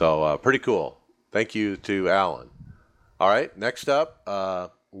 So pretty cool. Thank you to Alan. All right, next up,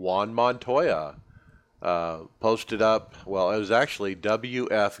 Juan Montoya posted up, well, it was actually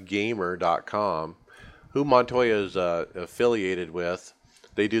WFGamer.com, who Montoya is affiliated with.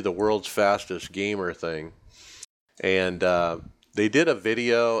 They do the world's fastest gamer thing. And they did a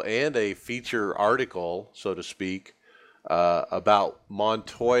video and a feature article, so to speak, about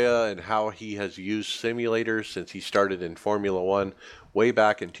Montoya and how he has used simulators since he started in Formula One way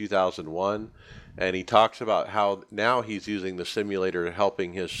back in 2001. And he talks about how now he's using the simulator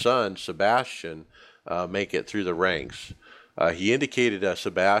helping his son, Sebastian, make it through the ranks. He indicated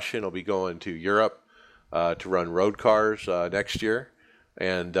Sebastian will be going to Europe to run road cars next year.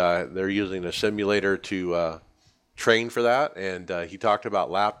 And they're using the simulator to train for that. And he talked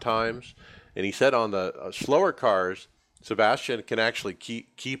about lap times. And he said on the slower cars, Sebastian can actually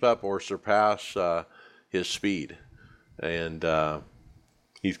keep up or surpass his speed. And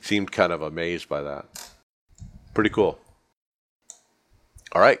he seemed kind of amazed by that. Pretty cool.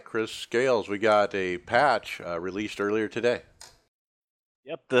 All right, Chris Scales, we got a patch released earlier today.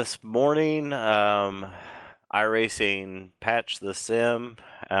 Yep, this morning, iRacing patched the sim.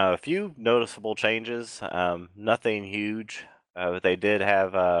 A few noticeable changes, nothing huge. But they did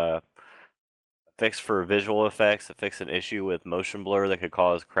have a fix for visual effects. It fixed an issue with motion blur that could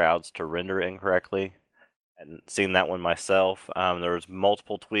cause crowds to render incorrectly. I hadn't seen that one myself. There was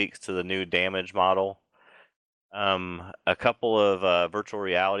multiple tweaks to the new damage model. A couple of virtual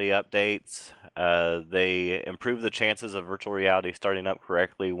reality updates. They improved the chances of virtual reality starting up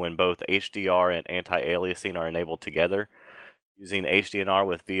correctly when both HDR and anti-aliasing are enabled together. Using HDR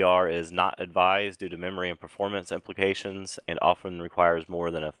with VR is not advised due to memory and performance implications, and often requires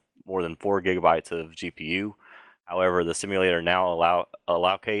more than 4 gigabytes of GPU. However, the simulator now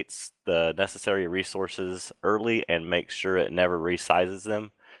allocates the necessary resources early and makes sure it never resizes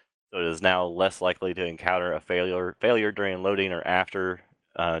them. So it is now less likely to encounter a failure during loading or after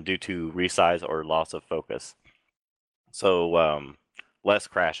due to resize or loss of focus. So less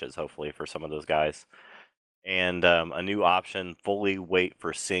crashes, hopefully, for some of those guys. And a new option, fully wait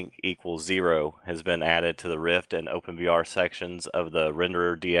for sync equals 0, has been added to the Rift and OpenVR sections of the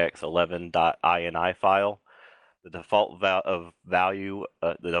renderer dx11.ini file. The default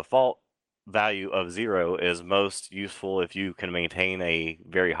value of 0 is most useful if you can maintain a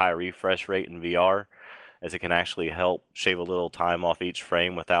very high refresh rate in VR, as it can actually help shave a little time off each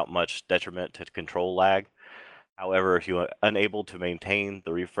frame without much detriment to control lag. However, if you are unable to maintain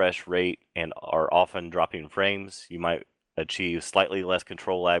the refresh rate and are often dropping frames, you might achieve slightly less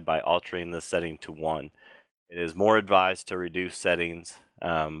control lag by altering this setting to 1. It is more advised to reduce settings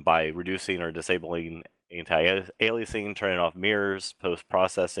by reducing or disabling anti-aliasing, turning off mirrors,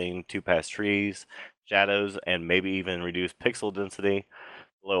 post-processing, 2-pass trees, shadows, and maybe even reduce pixel density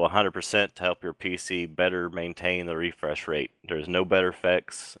below 100% to help your PC better maintain the refresh rate. There's no better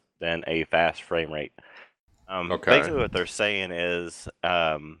fix than a fast frame rate. Basically what they're saying is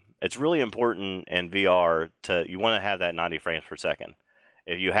it's really important in VR you want to have that 90 frames per second.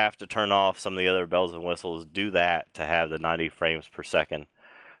 If you have to turn off some of the other bells and whistles, do that to have the 90 frames per second.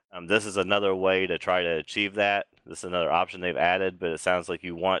 This is another way to try to achieve that. this is another option they've added, but it sounds like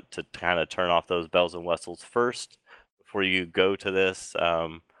you want to kind of turn off those bells and whistles first before you go to this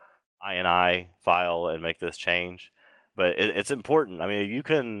INI file and make this change. But it's important. I mean, you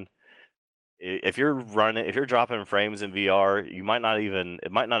can, if you're dropping frames in VR,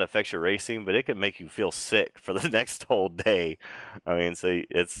 it might not affect your racing, but it could make you feel sick for the next whole day. I mean, so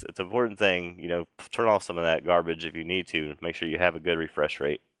it's an important thing, turn off some of that garbage if you need to. Make sure you have a good refresh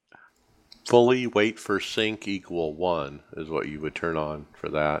rate. Fully wait for sync equal 1 is what you would turn on for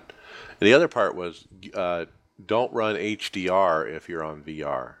that. And the other part was don't run HDR if you're on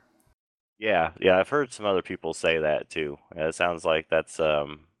VR. Yeah, I've heard some other people say that too. It sounds like that's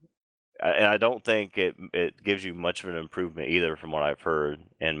and I don't think it gives you much of an improvement either, from what I've heard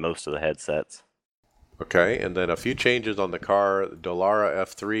in most of the headsets. Okay, and then a few changes on the car. Dallara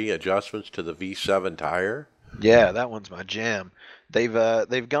F3 adjustments to the V7 tire. Yeah, that one's my jam. They've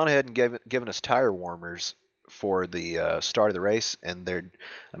gone ahead and given us tire warmers for the start of the race, and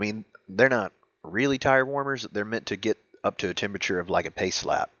they're not really tire warmers. They're meant to get up to a temperature of like a pace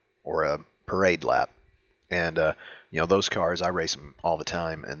lap or a parade lap. And those cars, I race them all the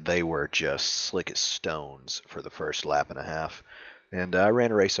time, and they were just slick as stones for the first lap and a half. And I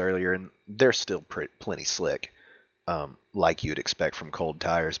ran a race earlier, and they're still plenty slick, like you'd expect from cold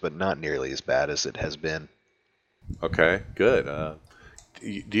tires, but not nearly as bad as it has been. Okay, good.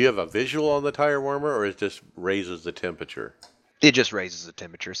 Do you have a visual on the tire warmer, or it just raises the temperature? It just raises the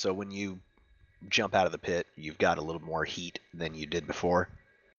temperature, so when you jump out of the pit, you've got a little more heat than you did before.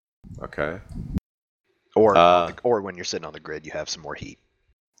 Okay. Or when you're sitting on the grid, you have some more heat.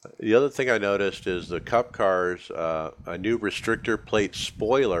 The other thing I noticed is the Cup cars, a new restrictor plate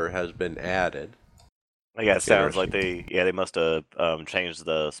spoiler has been added. Yeah, it sounds like they must have changed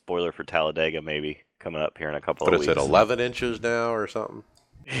the spoiler for Talladega maybe coming up here in a couple of weeks. But it's at 11 inches now or something?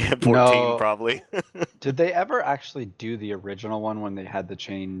 14 No. probably. Did they ever actually do the original one when they had the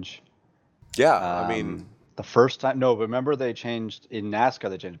change? Yeah, I mean... The first time? No, remember they changed, in NASCAR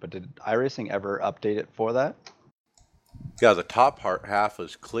they changed, but did iRacing ever update it for that? Yeah, the top half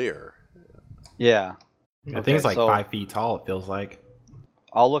is clear. Yeah. I think it's like 5 feet tall, it feels like.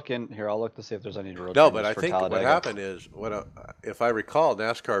 I'll look to see if there's any road No, changes but I for think Talladega. what happened is, if I recall,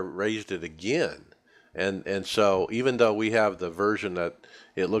 NASCAR raised it again. And so even though we have the version that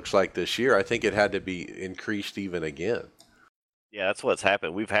it looks like this year, I think it had to be increased even again. Yeah, that's what's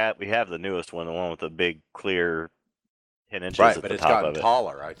happened. We have the newest one, the one with the big clear 10 inches Right, at but the it's top gotten of it.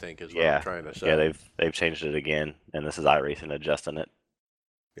 taller, I think, is what I'm trying to say. Yeah, they've changed it again, and this is iRacing adjusting it.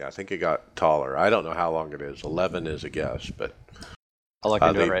 Yeah, I think it got taller. I don't know how long it is. 11 is a guess, but I'll look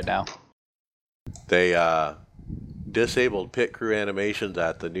into it right now. They disabled pit crew animations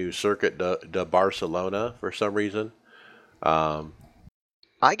at the new Circuit de Barcelona for some reason.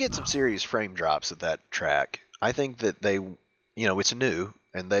 I get some serious frame drops at that track. I think that they, it's new,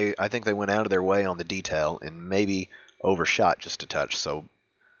 and I think they went out of their way on the detail and maybe overshot just a touch. So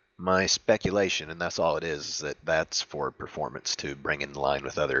my speculation, and that's all it is that that's for performance to bring in line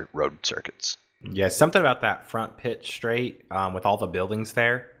with other road circuits. Yeah, something about that front pit straight with all the buildings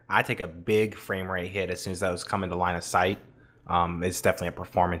there. I take a big frame rate hit as soon as those come into line of sight. It's definitely a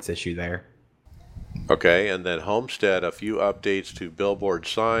performance issue there. Okay, and then Homestead, a few updates to billboard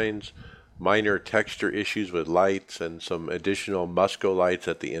signs, minor texture issues with lights, and some additional Musco lights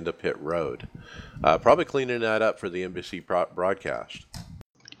at the end of pit road. Probably cleaning that up for the NBC broadcast.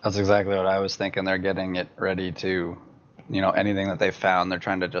 That's exactly what I was thinking. They're getting it ready to, anything that they found, they're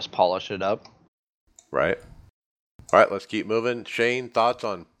trying to just polish it up. Right. All right, let's keep moving. Shane, thoughts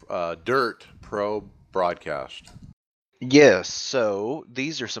on Dirt Pro broadcast? Yes, so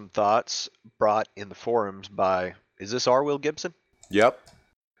these are some thoughts brought in the forums by, is this our Will Gibson? Yep.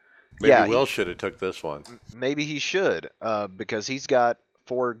 Maybe Will should have took this one. Maybe he should, because he's got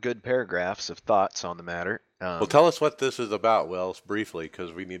 4 good paragraphs of thoughts on the matter. Well, tell us what this is about, Will, briefly,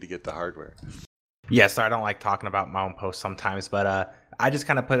 because we need to get the hardware. Yes, I don't like talking about my own posts sometimes, but I just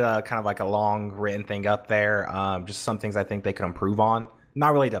kind of put a long written thing up there. Just some things I think they could improve on.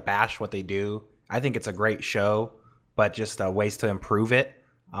 Not really to bash what they do. I think it's a great show, but just ways to improve it.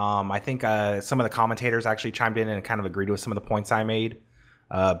 I think some of the commentators actually chimed in and kind of agreed with some of the points I made.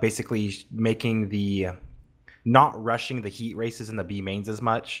 Basically making not rushing the heat races in the B mains as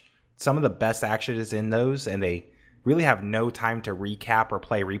much. Some of the best action is in those, and they really have no time to recap or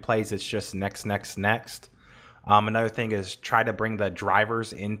play replays. It's just next. Another thing is try to bring the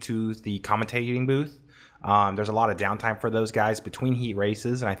drivers into the commentating booth. There's a lot of downtime for those guys between heat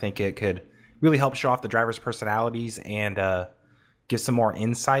races, and I think it could really help show off the drivers' personalities and give some more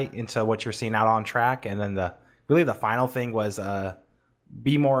insight into what you're seeing out on track. And then the final thing was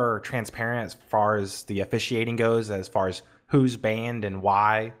be more transparent as far as the officiating goes, as far as who's banned and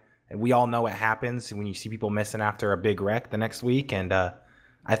why. And we all know what happens when you see people missing after a big wreck the next week. And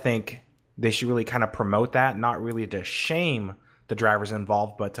I think they should really kind of promote that, not really to shame the drivers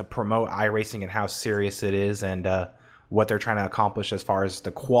involved, but to promote iRacing and how serious it is and what they're trying to accomplish as far as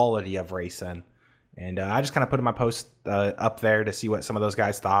the quality of racing. And I just kind of put my post up there to see what some of those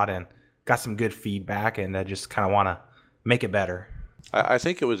guys thought and got some good feedback. And I just kind of want to make it better. I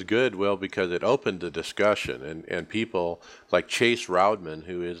think it was good, Will, because it opened the discussion, and people like Chase Roudman,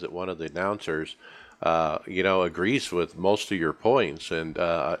 who is one of the announcers, agrees with most of your points, and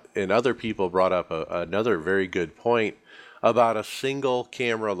other people brought up another very good point about a single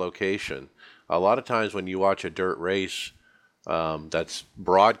camera location. A lot of times when you watch a dirt race that's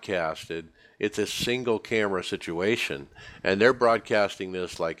broadcasted, it's a single camera situation, and they're broadcasting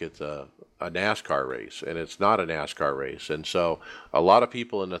this like it's a NASCAR race, and it's not a NASCAR race. And so a lot of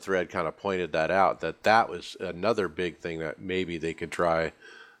people in the thread kind of pointed that out, that was another big thing that maybe they could try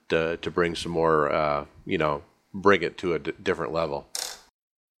to bring some more, bring it to a different level.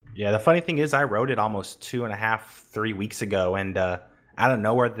 Yeah, the funny thing is I wrote it almost 3 weeks ago, and out of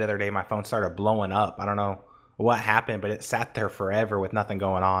nowhere the other day my phone started blowing up. I don't know what happened, but it sat there forever with nothing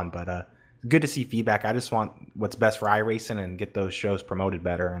going on. But good to see feedback. I just want what's best for iRacing and get those shows promoted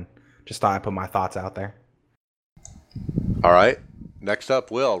better, and just thought I'd put my thoughts out there. All right. Next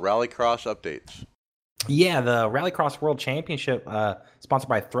up, Will, Rallycross updates. Yeah, the Rallycross World Championship, sponsored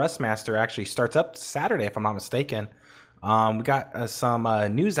by Thrustmaster, actually starts up Saturday, if I'm not mistaken. We got some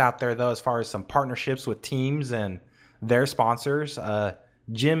news out there, though, as far as some partnerships with teams and their sponsors.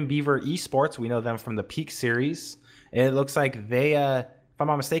 Jim Beaver Esports, we know them from the Peak Series. It looks like they, if I'm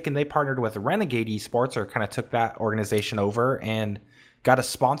not mistaken, they partnered with Renegade Esports, or kind of took that organization over, and got a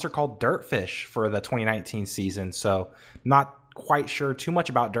sponsor called Dirtfish for the 2019 season. So not quite sure too much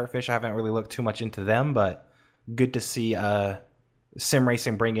about Dirtfish. I haven't really looked too much into them, but good to see Sim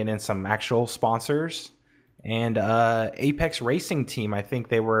Racing bringing in some actual sponsors. And Apex Racing Team, I think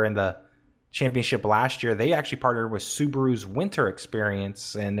they were in the championship last year. They actually partnered with Subaru's Winter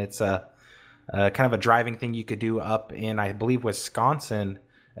Experience, and it's a kind of a driving thing you could do up in, I believe, Wisconsin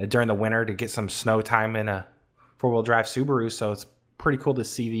during the winter to get some snow time in a four-wheel drive Subaru. So it's pretty cool to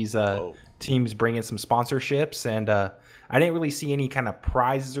see these teams bring in some sponsorships. And I didn't really see any kind of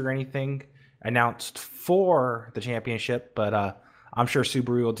prizes or anything announced for the championship, but I'm sure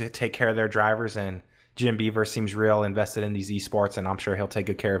Subaru will take care of their drivers, and Jim Beaver seems real invested in these esports, and I'm sure he'll take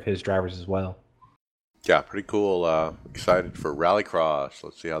good care of his drivers as well. Yeah, pretty cool. Excited for Rallycross.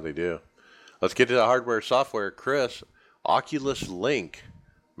 Let's see how they do. Let's get to the hardware software. Chris, Oculus Link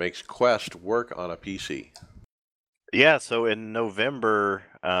makes Quest work on a PC. Yeah, so in November,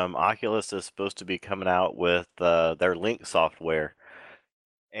 Oculus is supposed to be coming out with their Link software.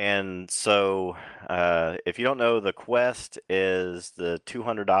 And so if you don't know, the Quest is the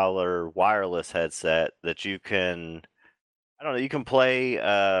 $200 wireless headset that you can, I don't know, you can play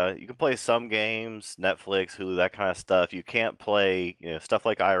some games, Netflix, Hulu, that kind of stuff. You can't play, stuff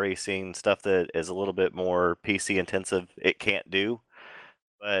like iRacing, stuff that is a little bit more PC intensive, it can't do.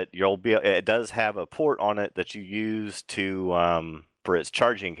 But it does have a port on it that you use to for its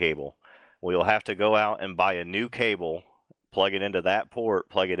charging cable. Well, you'll have to go out and buy a new cable, plug it into that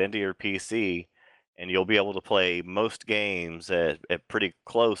port, plug it into your PC, and you'll be able to play most games at pretty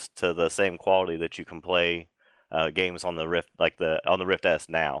close to the same quality that you can play games on the Rift, on the Rift S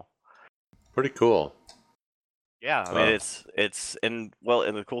now. Pretty cool. Yeah, I mean and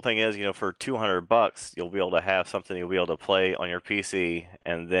the cool thing is, for $200, you'll be able to have something you'll be able to play on your PC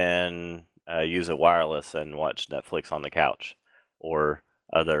and then use it wireless and watch Netflix on the couch or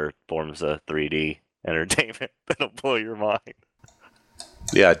other forms of 3D entertainment that'll blow your mind.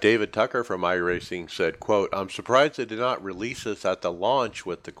 Yeah, David Tucker from iRacing said, quote, "I'm surprised they did not release this at the launch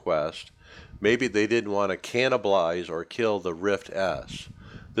with the Quest. Maybe they didn't want to cannibalize or kill the Rift S.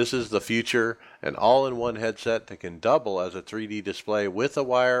 This is the future, an all-in-one headset that can double as a 3D display with a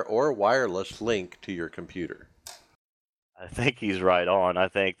wire or wireless link to your computer." I think he's right on. I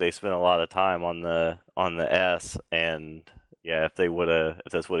think they spent a lot of time on the S, and yeah, if this would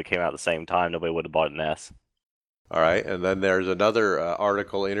have came out at the same time, nobody would have bought an S. All right, and then there's another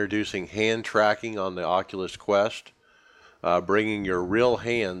article introducing hand tracking on the Oculus Quest, bringing your real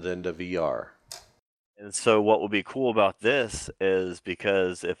hands into VR. And so what would be cool about this is,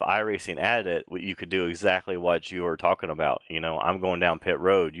 because if iRacing added it, you could do exactly what you were talking about. I'm going down pit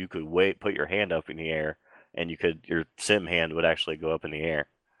road. You could put your hand up in the air, and your sim hand would actually go up in the air.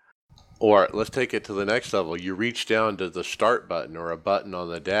 Or let's take it to the next level. You reach down to the start button or a button on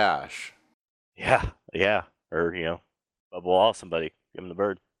the dash. Yeah. Or, bubble off somebody. Give him the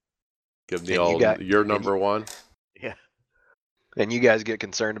bird. Give him the And you old, got- you're and you- number one. Yeah. And you guys get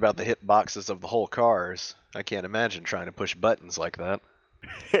concerned about the hit boxes of the whole cars. I can't imagine trying to push buttons like that.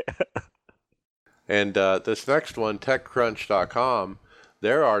 And this next one, TechCrunch.com,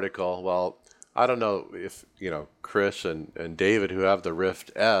 their article, well, I don't know if, Chris and David, who have the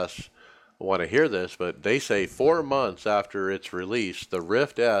Rift S, want to hear this, but they say 4 months after its release, the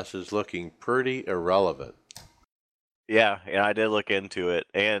Rift S is looking pretty irrelevant. Yeah, I did look into it,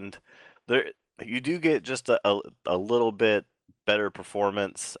 and there you do get just a little bit better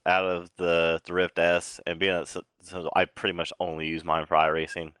performance out of the Rift S, and being so I pretty much only use mine for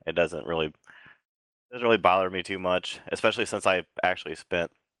iRacing. It doesn't really bother me too much, especially since I actually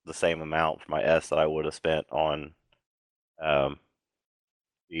spent the same amount for my S that I would have spent on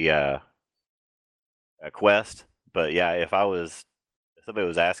the Quest. But yeah, if somebody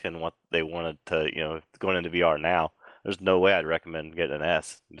was asking what they wanted to, going into VR now, there's no way I'd recommend getting an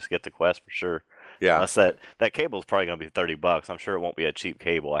S. Just get the Quest for sure. Yeah. Unless that cable is probably going to be $30. I'm sure it won't be a cheap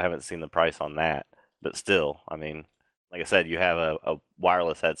cable. I haven't seen the price on that, but still, I mean, like I said, you have a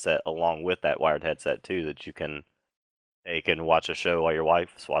wireless headset along with that wired headset too that you can take and watch a show while your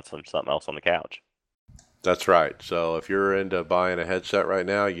wife's watching something else on the couch. That's right. So if you're into buying a headset right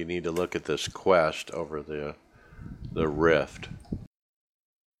now, you need to look at this Quest over the Rift.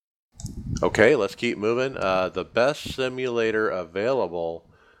 Okay, let's keep moving. The best simulator available.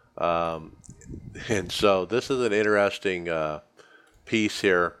 And so this is an interesting piece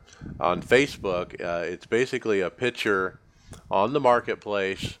here on Facebook. It's basically a picture on the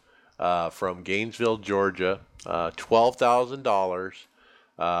marketplace from Gainesville, Georgia,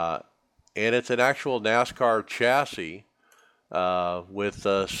 $12,000. And it's an actual NASCAR chassis with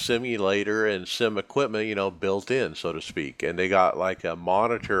a simulator and sim equipment, built in, so to speak. And they got like a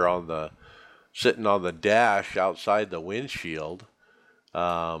monitor sitting on the dash outside the windshield,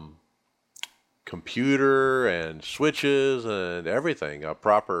 computer and switches and everything, a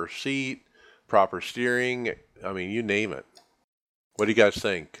proper seat, proper steering. I mean, you name it. What do you guys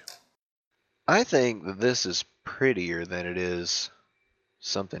think? I think that this is prettier than it is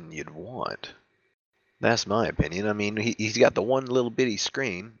something you'd want. That's my opinion. I mean, he's got the one little bitty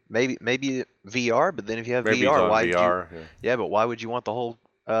screen. Maybe VR, but then if you have Maybe VR, it's on why VR. would you? Yeah, but why would you want the whole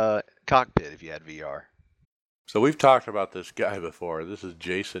cockpit if you had VR? So we've talked about this guy before. This is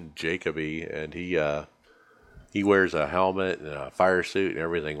Jason Jacoby, and he wears a helmet and a fire suit and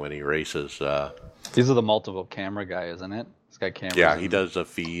everything when he races. These are the multiple camera guy, isn't it? He's got cameras. Yeah, he does a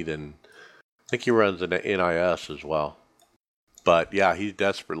feed, and I think he runs an NIS as well. But yeah, he's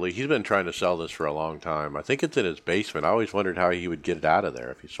been trying to sell this for a long time. I think it's in his basement. I always wondered how he would get it out of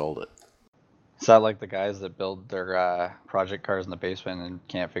there if he sold it. Is that like the guys that build their project cars in the basement and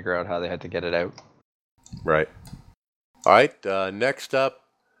can't figure out how they had to get it out? Right. All right. Next up,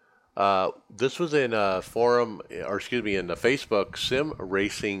 this was in a forum, or excuse me, in the Facebook Sim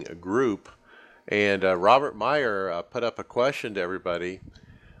Racing group, and Robert Meyer put up a question to everybody.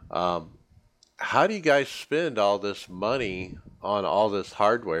 How do you guys spend all this money on all this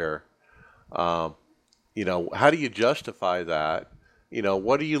hardware? How do you justify that?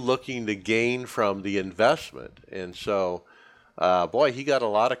 What are you looking to gain from the investment? And so, boy, he got a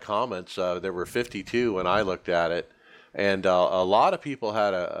lot of comments. There were 52 when I looked at it. And a lot of people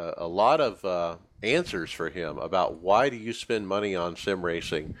had a lot of answers for him about why do you spend money on sim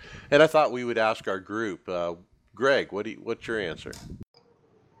racing. And I thought we would ask our group. Greg, what's your answer?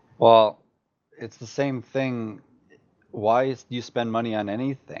 Well, it's the same thing. Why do you spend money on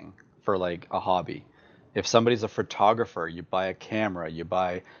anything for like a hobby? If somebody's a photographer, you buy a camera, you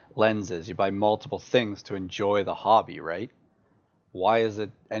buy lenses, you buy multiple things to enjoy the hobby, right? Why is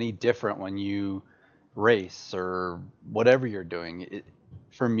it any different when you race or whatever you're doing?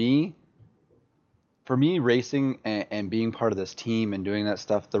 For me, racing and being part of this team and doing that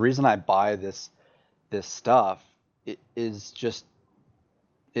stuff, the reason I buy this stuff is just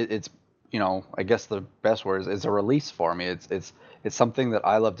it's I guess the best word is a release for me. It's something that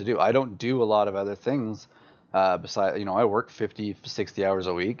I love to do. I don't do a lot of other things besides, I work 50, 60 hours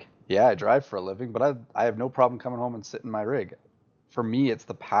a week. Yeah, I drive for a living, but I have no problem coming home and sitting in my rig. For me, it's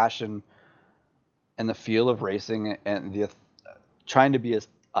the passion and the feel of racing and the trying to be as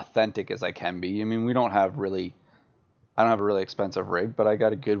authentic as I can be. I mean, I don't have a really expensive rig, but I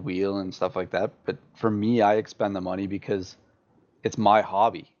got a good wheel and stuff like that. But for me, I expend the money because it's my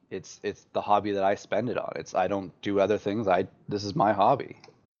hobby. It's the hobby that I spend it on. I don't do other things. This is my hobby.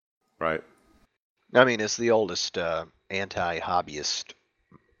 Right. I mean, it's the oldest anti-hobbyist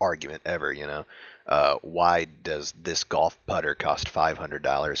argument ever. Why does this golf putter cost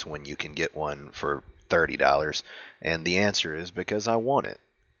 $500 when you can get one for $30? And the answer is because I want it.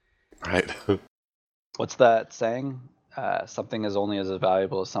 Right. What's that saying? Something is only as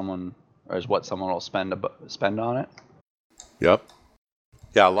valuable as someone, or as what someone will spend on it. Yep.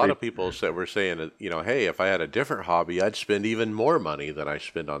 Yeah, a lot of people were saying that, hey, if I had a different hobby, I'd spend even more money than I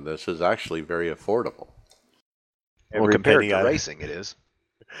spend on this. Is actually very affordable. Well, compared to racing, it is.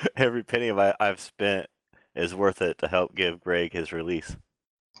 Every penny I've spent is worth it to help give Greg his release.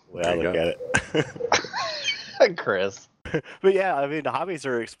 The way I look at it. Chris. But yeah, I mean, hobbies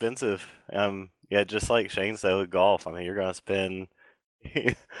are expensive. Yeah, just like Shane said with golf. I mean, you're gonna spend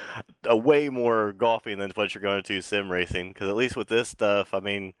a way more golfing than what you're going to sim racing. Because at least with this stuff, I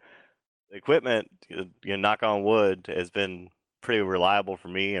mean, the equipment, knock on wood, has been pretty reliable for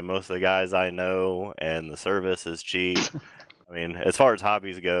me and most of the guys I know, and the service is cheap. I mean, as far as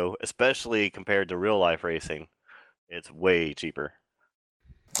hobbies go, especially compared to real life racing, it's way cheaper.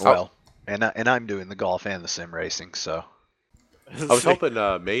 Well, and I'm doing the golf and the sim racing, so. I was hoping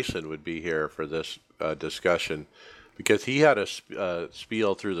Mason would be here for this discussion, because he had a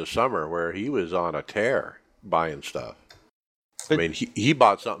spiel through the summer where he was on a tear buying stuff. I mean, he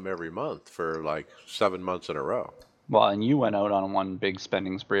bought something every month for like 7 months in a row. Well, and you went out on one big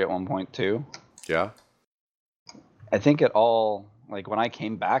spending spree at one point too. Yeah. I think it all, like when I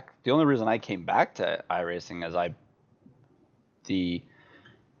came back, the only reason I came back to iRacing is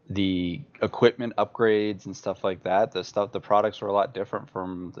the equipment upgrades and stuff like that. The products were a lot different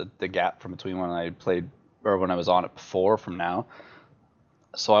from the gap from between when I played or when I was on it before from now.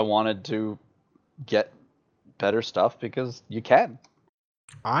 So I wanted to get better stuff because you can.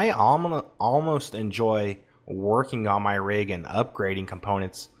 I almost enjoy working on my rig and upgrading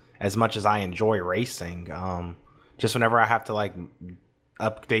components as much as I enjoy racing. Just whenever I have to like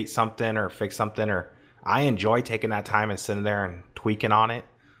update something or fix something, or I enjoy taking that time and sitting there and tweaking on it.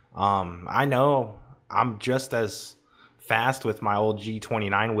 I know I'm just as fast with my old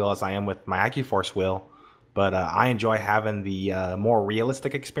G29 wheel as I am with my AccuForce wheel, but I enjoy having the more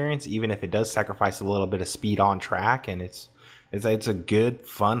realistic experience, even if it does sacrifice a little bit of speed on track. And it's a good,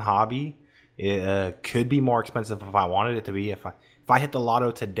 fun hobby. It could be more expensive if I wanted it to be. If I hit the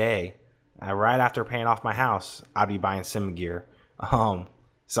lotto today, right after paying off my house, I'd be buying sim gear.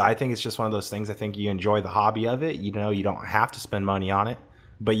 So I think it's just one of those things. I think you enjoy the hobby of it. You don't have to spend money on it,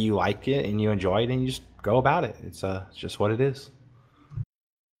 but you like it and you enjoy it, and you just go about it. It's just what it is.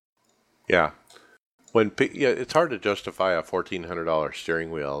 Yeah. It's hard to justify a $1,400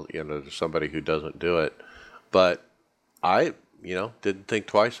 steering wheel, to somebody who doesn't do it, but I, didn't think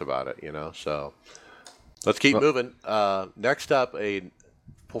twice about it, so let's keep moving. Next up, a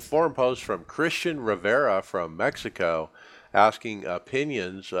forum post from Christian Rivera from Mexico asking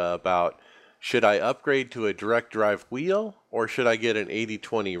opinions about, should I upgrade to a direct drive wheel or should I get an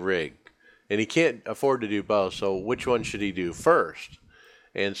 80/20 rig? And he can't afford to do both, so which one should he do first?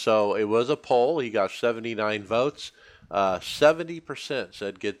 And so it was a poll. He got 79 votes. 70%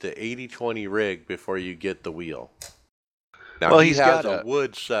 said get the 80/20 rig before you get the wheel. Now, he has a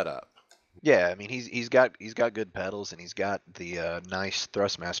wood setup. Yeah, I mean he's got good pedals, and he's got the nice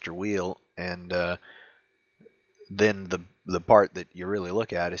Thrustmaster wheel, and then the part that you really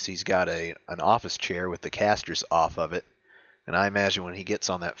look at is he's got an office chair with the casters off of it, and I imagine when he gets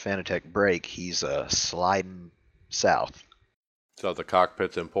on that Fanatec brake, he's sliding south. So the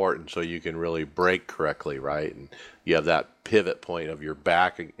cockpit's important so you can really brake correctly, right? And you have that pivot point of your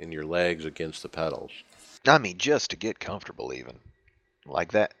back and your legs against the pedals. I mean, just to get comfortable even.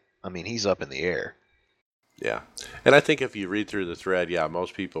 Like that. I mean, he's up in the air. Yeah. And I think if you read through the thread,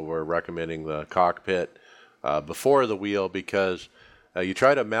 most people were recommending the cockpit before the wheel, because you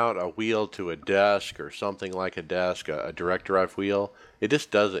try to mount a wheel to a desk or something like a desk, a direct drive wheel, it just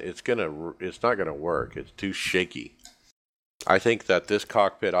doesn't, it's not going to work. It's too shaky. I think that this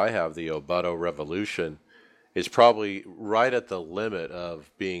cockpit I have, the Obuto Revolution, is probably right at the limit of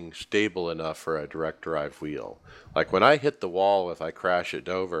being stable enough for a direct drive wheel. Like when I hit the wall, if I crash at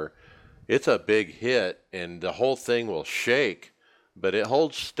Dover, it's a big hit and the whole thing will shake, but it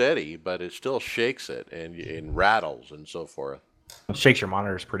holds steady, but it still shakes it and rattles and so forth. It shakes your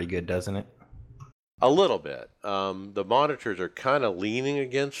monitors pretty good, doesn't it? A little bit. The monitors are kind of leaning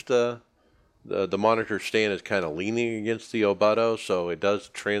against the monitor stand is kind of leaning against the Obuto, so it does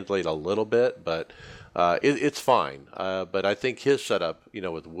translate a little bit, but it's fine. But I think his setup,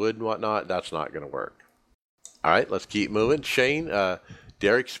 with wood and whatnot, that's not going to work. All right, let's keep moving. Shane,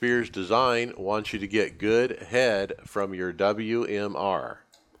 Derek Spears Design wants you to get good head from your WMR.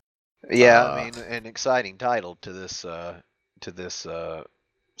 Yeah, I mean, an exciting title to this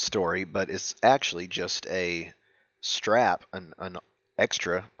story, but it's actually just a strap, an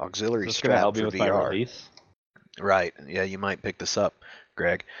extra auxiliary Is this gonna strap help me for with my VR. release? Right. Yeah, you might pick this up,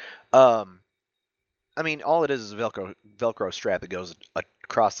 Greg. I mean, all it is a Velcro strap that goes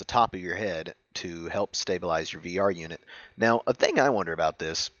across the top of your head to help stabilize your VR unit. Now, a thing I wonder about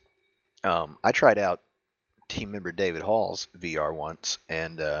this, I tried out team member David Hall's VR once,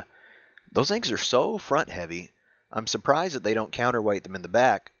 and those things are so front heavy. I'm surprised that they don't counterweight them in the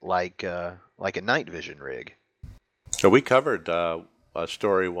back like a night vision rig. So we covered a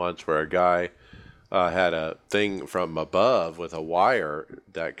story once where a guy had a thing from above with a wire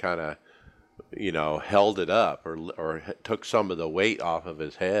that kind of, held it up or took some of the weight off of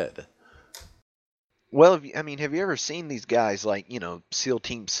his head. Well, have you ever seen these guys like, SEAL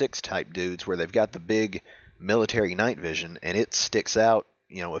Team 6 type dudes where they've got the big military night vision and it sticks out,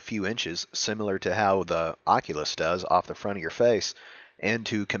 a few inches, similar to how the Oculus does off the front of your face. And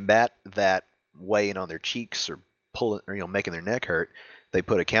to combat that weighing on their cheeks or pulling, or, making their neck hurt, they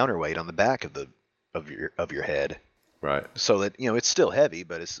put a counterweight on the back of your head. Right. So that, it's still heavy,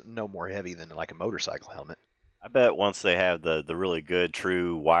 but it's no more heavy than like a motorcycle helmet. I bet once they have the really good,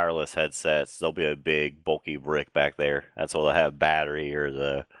 true wireless headsets, there'll be a big, bulky brick back there. That's what they'll have battery or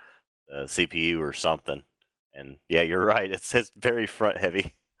the CPU or something. And yeah, you're right. It's very front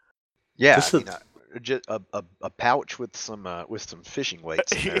heavy. Yeah, This is- just a pouch with some fishing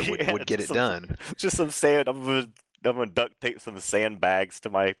weights in there Yeah, would get it some- done. Just some sand. I'm gonna duct tape some sandbags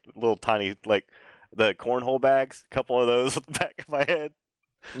to my little tiny the cornhole bags. A couple of those on the back of my head.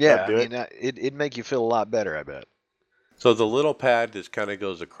 Yeah, do it. it'd make you feel a lot better, I bet. So the little pad just kind of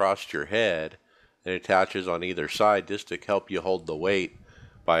goes across your head and attaches on either side just to help you hold the weight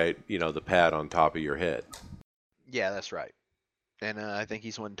by, the pad on top of your head. Yeah, that's right. And I think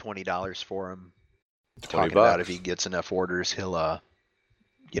he's won $20 for him. 20 Talking about if bucks. he gets enough orders, he'll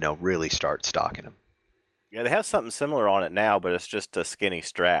really start stocking them. Yeah, they have something similar on it now, but it's just a skinny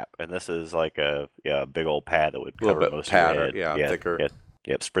strap, and this is like a big old pad that would A little cover bit most of your patter, head. yeah, thicker.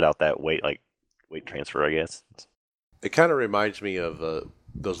 Yep, spread out that weight weight transfer, I guess. It kind of reminds me of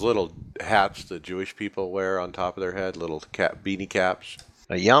those little hats the Jewish people wear on top of their head, little beanie caps.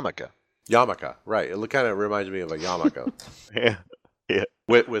 A yarmulke. Yarmulke, right. It kind of reminds me of a yarmulke. Yeah, yeah.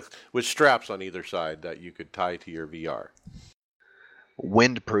 with straps on either side that you could tie to your VR.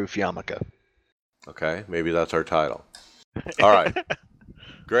 Windproof yarmulke. Okay, maybe that's our title. All right.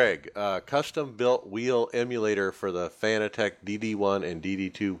 Greg, custom built wheel emulator for the Fanatec DD1 and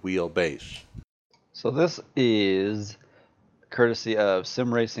DD2 wheel base. So this is courtesy of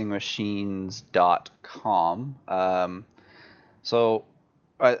simracingmachines.com. So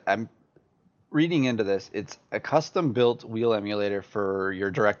I'm reading into this. It's a custom built wheel emulator for your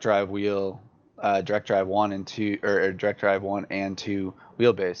direct drive wheel, direct drive 1 and 2, or direct drive 1 and 2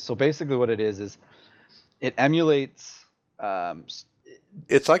 wheelbase. So basically what it is it emulates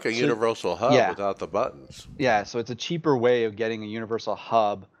It's like a universal hub yeah. without the buttons. Yeah, so it's a cheaper way of getting a universal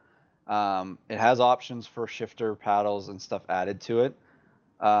hub. It has options for shifter paddles and stuff added to it,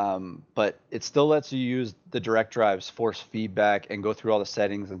 but it still lets you use the direct drive's force feedback and go through all the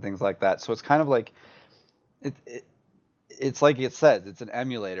settings and things like that. So it's kind of like it's like it says, it's an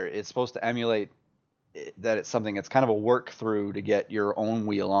emulator. It's supposed to emulate that it's something. It's kind of a work through to get your own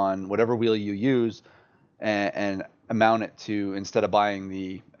wheel on whatever wheel you use, and mount it to, instead of buying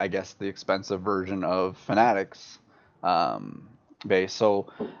the expensive version of Fanatics base. So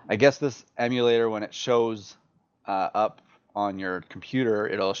I guess this emulator, when it shows up on your computer,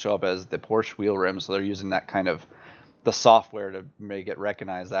 it'll show up as the Porsche wheel rim. So they're using that kind of the software to make it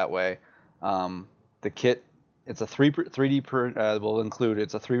recognized that way. The kit, it's a 3D print. Will include,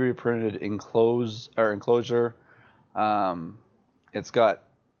 it's a 3D printed enclosure. It's got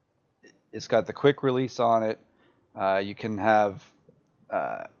the quick release on it. You can have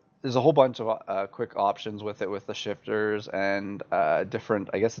there's a whole bunch of quick options with it, with the shifters and different.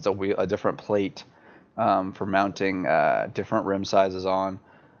 I guess it's a different plate for mounting different rim sizes on.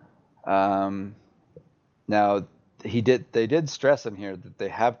 Now they did stress in here that they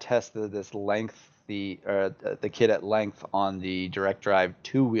have tested this length, the kit at length on the direct drive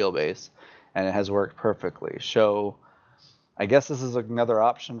 2 wheelbase, and it has worked perfectly. So I guess this is another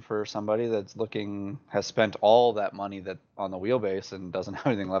option for somebody that's has spent all that money on the wheelbase and doesn't have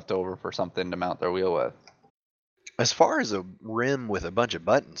anything left over for something to mount their wheel with. As far as a rim with a bunch of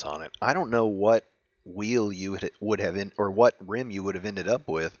buttons on it, I don't know what wheel you would have or what rim you would have ended up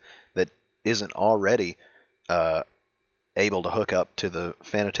with that isn't already able to hook up to the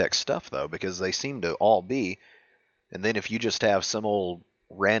Fanatec stuff, though, because they seem to all be. And then if you just have some old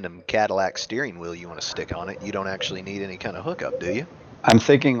random Cadillac steering wheel you want to stick on it, you don't actually need any kind of hookup, do you? I'm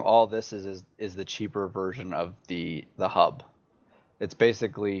thinking all this is the cheaper version of the hub. It's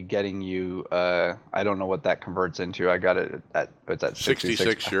basically getting you. I don't know what that converts into. I got it at it's at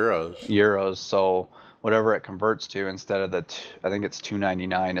 66 euros. Euros. So whatever it converts to, instead of I think it's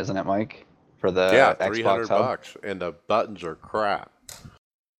 $2.99, isn't it, Mike? For the Yeah, Xbox 300 Hub. bucks, and the buttons are crap.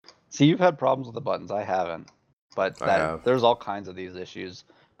 See, you've had problems with the buttons. I haven't, but I have. there's all kinds of these issues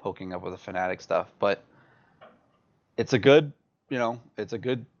poking up with the Fanatic stuff. But it's a good, it's a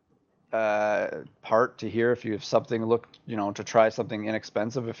good part to hear if you have something to try something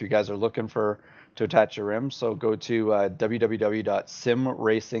inexpensive. If you guys are looking to attach your rims, so go to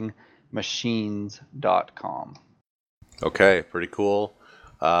www.simracingmachines.com. Okay, pretty cool.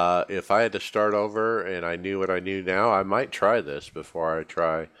 If I had to start over and I knew what I knew now, I might try this before I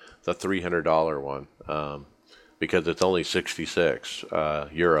try the $300 one, because it's only 66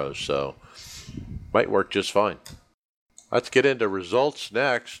 euros, so might work just fine. Let's get into results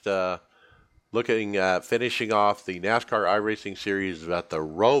next. Looking at finishing off the NASCAR iRacing Series at the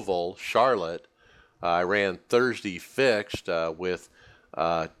Roval, Charlotte. I ran Thursday fixed with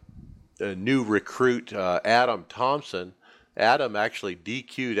a new recruit, Adam Thompson. Adam actually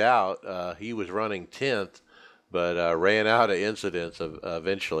DQ'd out. He was running 10th, but ran out of incidents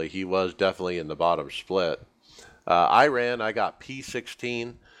eventually. He was definitely in the bottom split. I got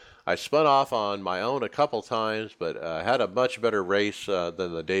P16. I spun off on my own a couple times, but had a much better race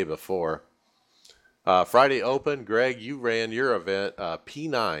than the day before. Friday Open, Greg, you ran your event,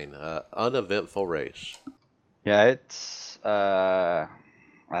 P9, uneventful race. Yeah, it's that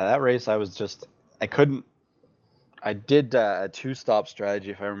race. I did a 2-stop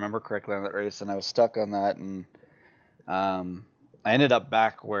strategy, if I remember correctly, on that race, and I was stuck on that, and I ended up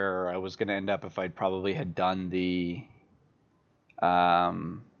back where I was going to end up if I'd probably had done the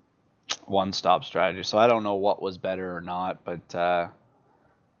 1-stop strategy. So I don't know what was better or not, but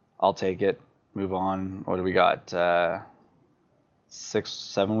I'll take it. Move on. What do we got?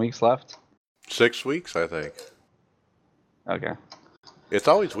 6-7 weeks left? 6 weeks, I think. Okay. It's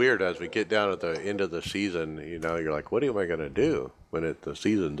always weird as we get down at the end of the season, you're like, what am I going to do when the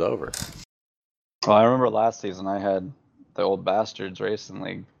season's over? Well, I remember last season I had the Old Bastards Racing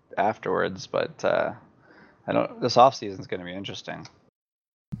League afterwards, but this off season's going to be interesting.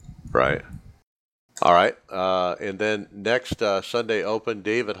 Right. All right. And then next Sunday Open,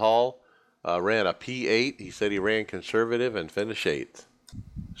 David Hall ran a P8. He said he ran conservative and finished 8th.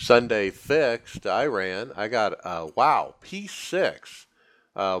 Sunday fixed, I got P6.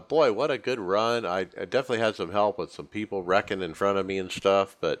 Boy, what a good run. I definitely had some help with some people wrecking in front of me and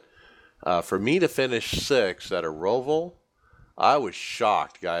stuff, but for me to finish 6th at a Roval, I was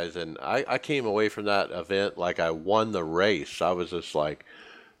shocked, guys, and I came away from that event like I won the race. I was just like,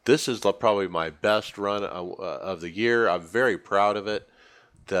 this is probably my best run of the year. I'm very proud of it.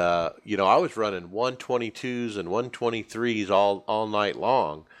 I was running 122s and 123s all night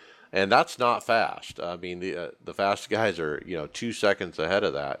long, and that's not fast. I mean, the fast guys are 2 seconds ahead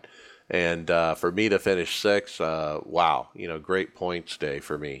of that, and for me to finish 6th, wow, great points day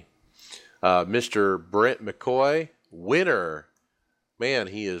for me. Mr. Brent McCoy, winner. Man,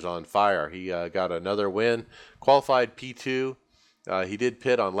 he is on fire. He got another win. Qualified P2. He did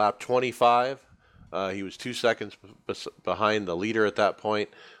pit on lap 25. He was 2 seconds behind the leader at that point,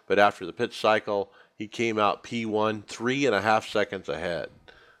 but after the pit cycle, he came out P1 3.5 seconds ahead.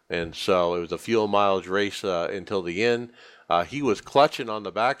 And so it was a fuel mileage race until the end. He was clutching on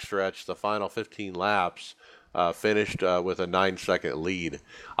the backstretch the final 15 laps, finished with a 9-second lead.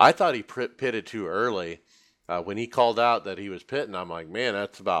 I thought he pitted too early. When he called out that he was pitting, I'm like, man,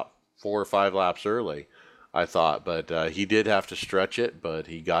 that's about 4 or 5 laps early, I thought. But he did have to stretch it, but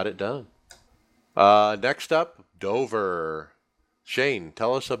he got it done. Next up, Dover. Shane,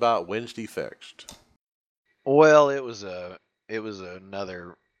 tell us about Wednesday fixed. Well, it was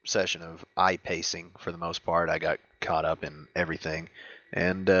another session of eye pacing for the most part. I got caught up in everything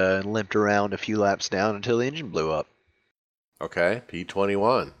and limped around a few laps down until the engine blew up. Okay,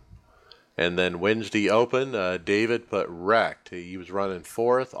 P21. And then Wednesday Open, David put wrecked. He was running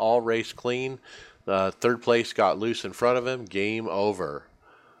 4th, all race clean. Third place got loose in front of him. Game over.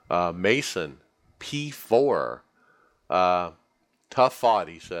 Mason, P4. Tough fought,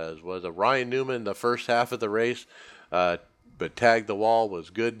 he says. Was a Ryan Newman the first half of the race, but tagged the wall, was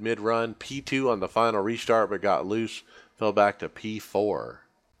good mid-run. P2 on the final restart, but got loose. Fell back to P4.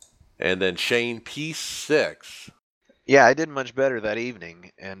 And then Shane, P6. Yeah, I did much better that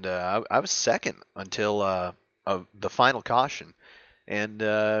evening, and I was second until the final caution. And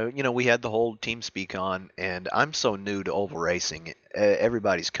we had the whole team speak on, and I'm so new to oval racing.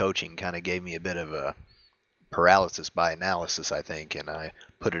 Everybody's coaching kind of gave me a bit of a paralysis by analysis, I think, and I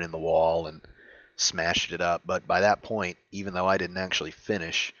put it in the wall and smashed it up. But by that point, even though I didn't actually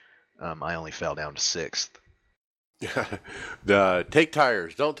finish, I only fell down to 6th. Take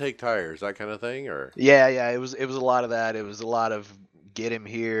tires, don't take tires, that kind of thing, or Yeah, it was a lot of that. It was a lot of get him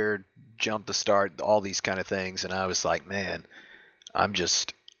here, jump the start, all these kind of things, and I was like, man, I'm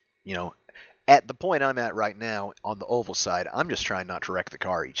just, you know, at the point I'm at right now on the oval side, I'm just trying not to wreck the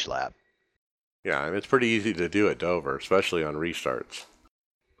car each lap. yeah, I mean, it's pretty easy to do at Dover, especially on restarts.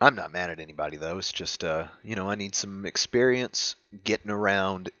 I'm not mad at anybody though. It's just, I need some experience getting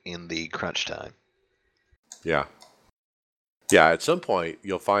around in the crunch time. Yeah. Yeah, at some point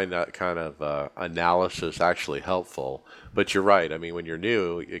you'll find that kind of analysis actually helpful. But you're right. I mean, when you're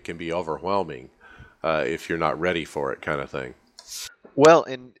new, it can be overwhelming if you're not ready for it, kind of thing. Well,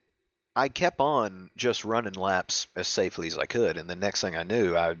 and I kept on just running laps as safely as I could, and the next thing I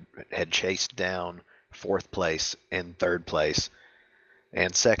knew, I had chased down 4th place and 3rd place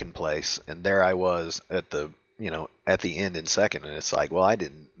and 2nd place, and there I was at the end in 2nd, and it's like, well, I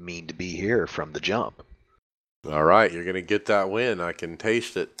didn't mean to be here from the jump. All right, you're going to get that win. I can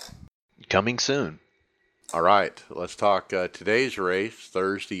taste it. Coming soon. All right, let's talk today's race,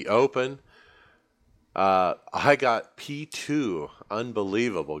 Thursday Open. I got P2.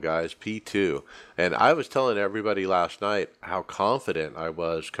 Unbelievable, guys, P2. And I was telling everybody last night how confident I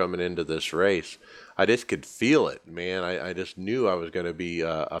was coming into this race. I just could feel it, man. I just knew I was going to be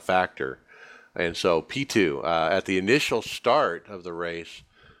a factor. And so P2, at the initial start of the race,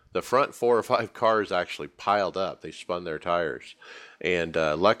 the front 4 or 5 cars actually piled up. They spun their tires. And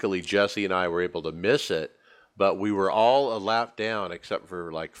luckily, Jesse and I were able to miss it. But we were all a lap down except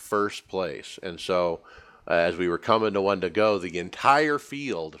for like first place. And so as we were coming to one to go, the entire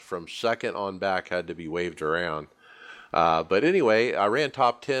field from second on back had to be waved around. But anyway, I ran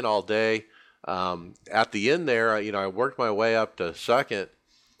top 10 all day. At the end there, I worked my way up to second,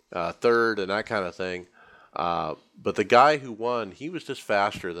 third, and that kind of thing. But the guy who won, he was just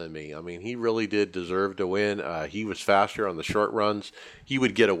faster than me. I mean, he really did deserve to win. He was faster on the short runs. He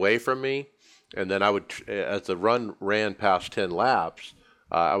would get away from me. And then I would, as the run ran past 10 laps,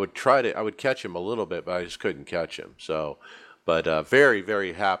 I would catch him a little bit, but I just couldn't catch him. So, but very,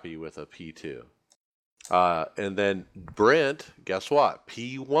 very happy with a P2. And then Brent, guess what?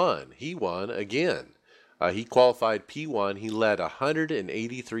 P1. He won again. He qualified P1. He led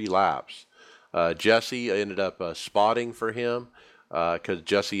 183 laps. Jesse ended up spotting for him because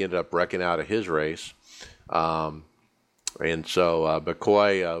Jesse ended up wrecking out of his race. And so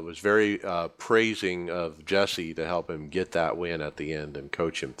McCoy was very praising of Jesse to help him get that win at the end and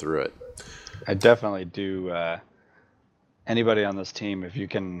coach him through it. I definitely do. Anybody on this team, if you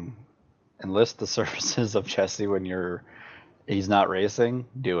can enlist the services of Jesse when he's not racing,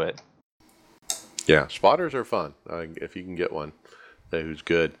 do it. Yeah, spotters are fun if you can get one who's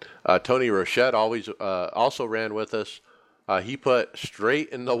good. Tony Rochette also ran with us. He put straight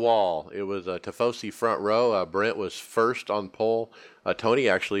in the wall. It was a Tifosi front row. Brent was first on pole. Tony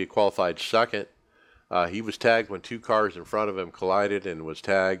actually qualified second. He was tagged when 2 cars in front of him collided and was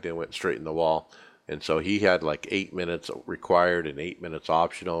tagged and went straight in the wall. And so he had like 8 minutes required and 8 minutes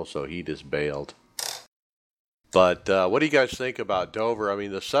optional, so he just bailed. But what do you guys think about Dover? I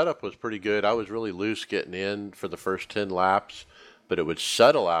mean, the setup was pretty good. I was really loose getting in for the first 10 laps, but it would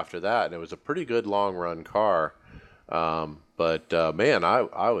settle after that, and it was a pretty good long-run car. But man,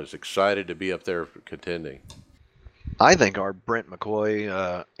 I was excited to be up there contending. I think our Brent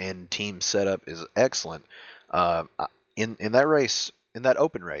McCoy and team setup is excellent. In that race, in that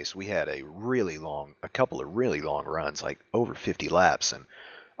open race, we had a couple of really long runs, like over 50 laps, and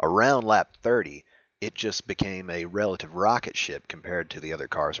around lap 30, it just became a relative rocket ship compared to the other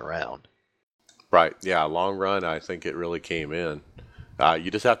cars around. Right, yeah, long run, I think it really came in.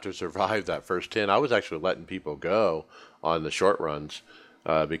 You just have to survive that first 10. I was actually letting people go on the short runs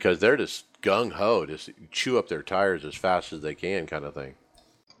because they're just gung-ho, just chew up their tires as fast as they can kind of thing.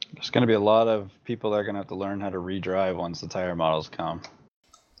 There's going to be a lot of people that are going to have to learn how to redrive once the tire models come.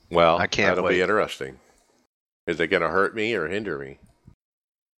 Well, I can't that'll wait. be interesting. Is it going to hurt me or hinder me?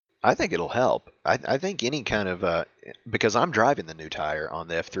 I think it'll help. I think any kind of because I'm driving the new tire on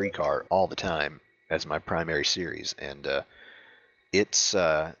the F3 car all the time as my primary series, and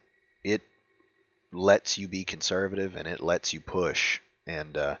it lets you be conservative and it lets you push,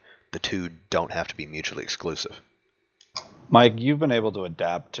 and the two don't have to be mutually exclusive. Mike, you've been able to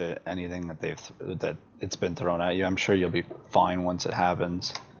adapt to anything that it's been thrown at you. I'm sure you'll be fine once it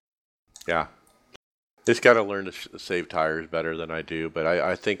happens. Yeah. Just got to learn to save tires better than I do, but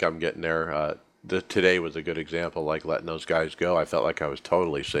I think I'm getting there. Today was a good example, like letting those guys go. I felt like I was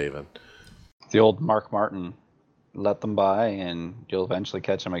totally saving. The old Mark Martin, let them by and you'll eventually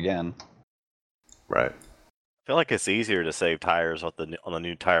catch them again. Right. I feel like it's easier to save tires on the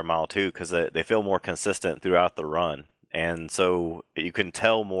new tire model too, because they feel more consistent throughout the run, and so you can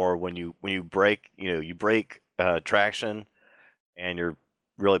tell more when you brake. You brake traction, and you're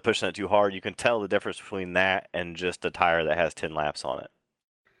really pushing it too hard. You can tell the difference between that and just a tire that has 10 laps on it.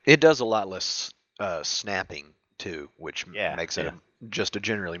 It does a lot less snapping too, which Yeah, makes it yeah. just a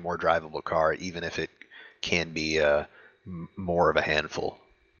generally more drivable car, even if it can be more of a handful.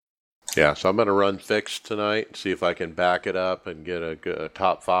 Yeah, so I'm going to run fixed tonight, see if I can back it up and get a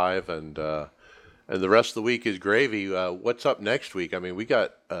top 5, and the rest of the week is gravy. What's up next week? I mean, we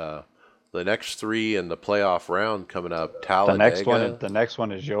got the next 3 in the playoff round coming up. Talladega. The next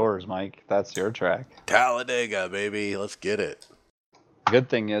one is yours, Mike. That's your track. Talladega, baby. Let's get it. Good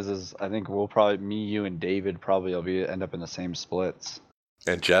thing is I think we'll probably, me, you, and David probably will end up in the same splits.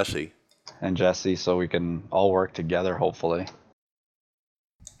 And Jesse. And Jesse, so we can all work together, hopefully.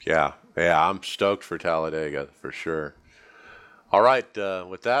 Yeah, I'm stoked for Talladega for sure. All right,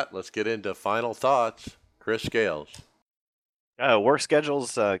 with that, let's get into final thoughts. Chris Scales. Work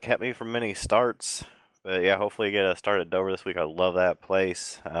schedules kept me from many starts, but yeah, hopefully get a start at Dover this week. I love that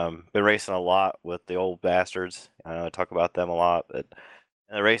place. Been racing a lot with the old bastards. I talk about them a lot, but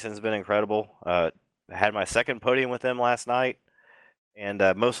the racing's been incredible. I had my second podium with them last night, and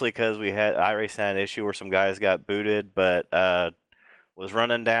mostly because iRacing had an issue where some guys got booted, but was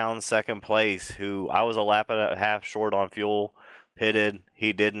running down second place, who I was a lap and a half short on fuel, pitted,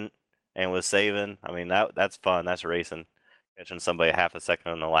 he didn't, and was saving. I mean, that's fun. That's racing. Catching somebody half a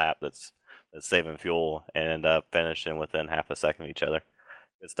second on the lap that's saving fuel and end up finishing within half a second of each other.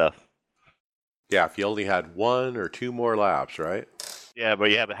 Good stuff. Yeah, if you only had 1 or 2 more laps, right? Yeah,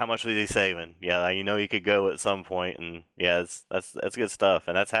 but how much was he saving? Yeah, you could go at some point, and yeah, that's good stuff,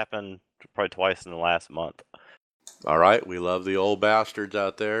 and that's happened probably twice in the last month. All right, we love the old bastards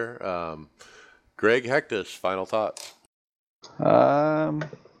out there. Greg Hectus, final thoughts. Gonna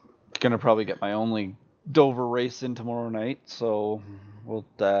probably get my only Dover race in tomorrow night, so we'll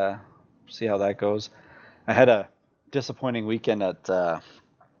see how that goes. I had a disappointing weekend at the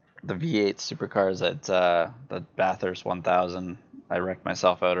V8 supercars at the Bathurst 1000. I wrecked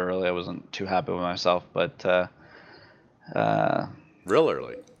myself out early. I wasn't too happy with myself, but Real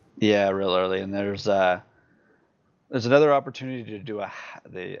early. Yeah, real early. And there's another opportunity to do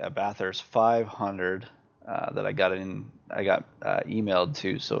a Bathurst 500 that I got emailed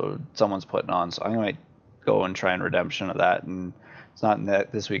to, so someone's putting on. So I might go and try and redemption of that, and it's not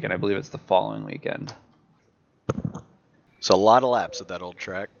this weekend. I believe it's the following weekend. So a lot of laps at that old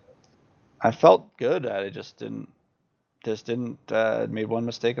track. I felt good at it. Just didn't made one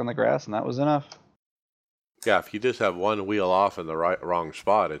mistake on the grass, and that was enough. Yeah, if you just have one wheel off in the wrong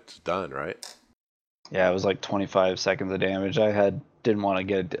spot, it's done, right? Yeah, it was like 25 seconds of damage. I didn't want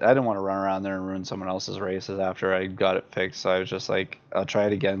to run around there and ruin someone else's races after I got it fixed. So I was just like, I'll try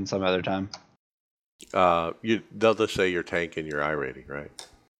it again some other time. They'll just say you're tanking your iRating, right?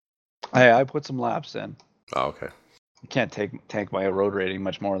 I put some laps in. Oh, okay. You can't tank my road rating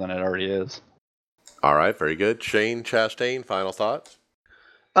much more than it already is. All right, very good. Shane Chastain, final thoughts?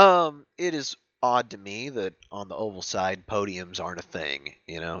 It is odd to me that on the oval side podiums aren't a thing.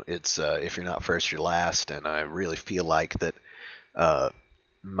 It's if you're not first, you're last, and I really feel like that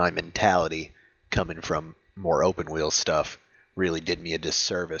my mentality coming from more open wheel stuff really did me a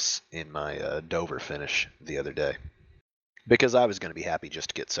disservice in my Dover finish the other day, because I was going to be happy just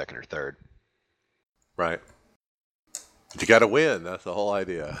to get second or third. Right. But you got to win. That's the whole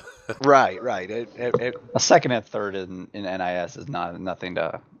idea. Right. A second and third in NIS is nothing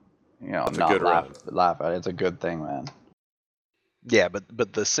to, It's not a good laugh at. It's a good thing, man. Yeah,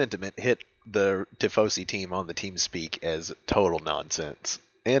 but the sentiment hit the Tifosi team on the team speak as total nonsense,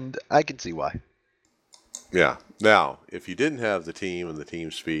 and I can see why. Yeah. Now, if you didn't have the team and the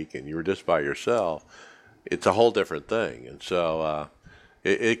team speak and you were just by yourself, it's a whole different thing. And so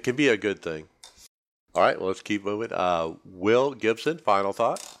it can be a good thing. All right, well, let's keep moving. Will Gibson, final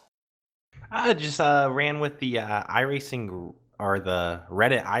thought? I just ran with the iRacing or the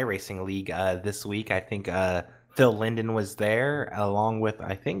Reddit iRacing League this week. I think Phil Linden was there along with,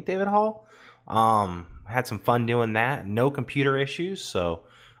 I think, David Hall. Had some fun doing that. No computer issues, so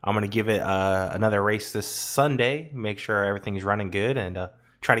I'm going to give it another race this Sunday, make sure everything's running good, and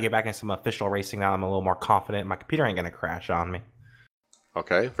try to get back in some official racing now. I'm a little more confident my computer ain't going to crash on me.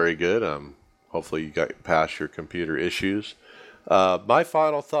 Okay, very good. Hopefully you got past your computer issues. My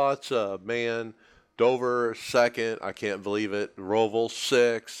final thoughts, man, Dover 2nd, I can't believe it. Roval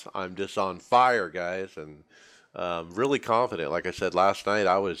 6, I'm just on fire, guys, and really confident. Like I said last night,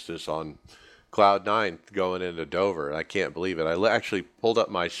 I was just on cloud 9 going into Dover. I can't believe it. I actually pulled up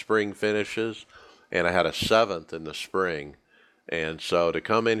my spring finishes, and I had a 7th in the spring. And so to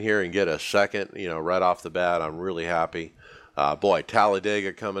come in here and get a 2nd, right off the bat, I'm really happy. Boy,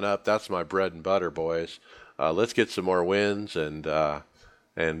 Talladega coming up. That's my bread and butter, boys. Let's get some more wins and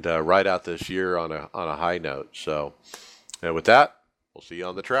ride out this year on a high note. So, and with that, we'll see you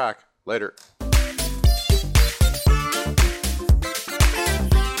on the track. Later.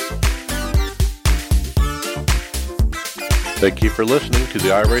 Thank you for listening to the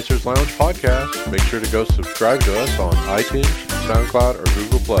iRacers Lounge podcast. Make sure to go subscribe to us on iTunes, SoundCloud, or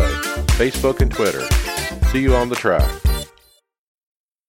Google Play, Facebook, and Twitter. See you on the track.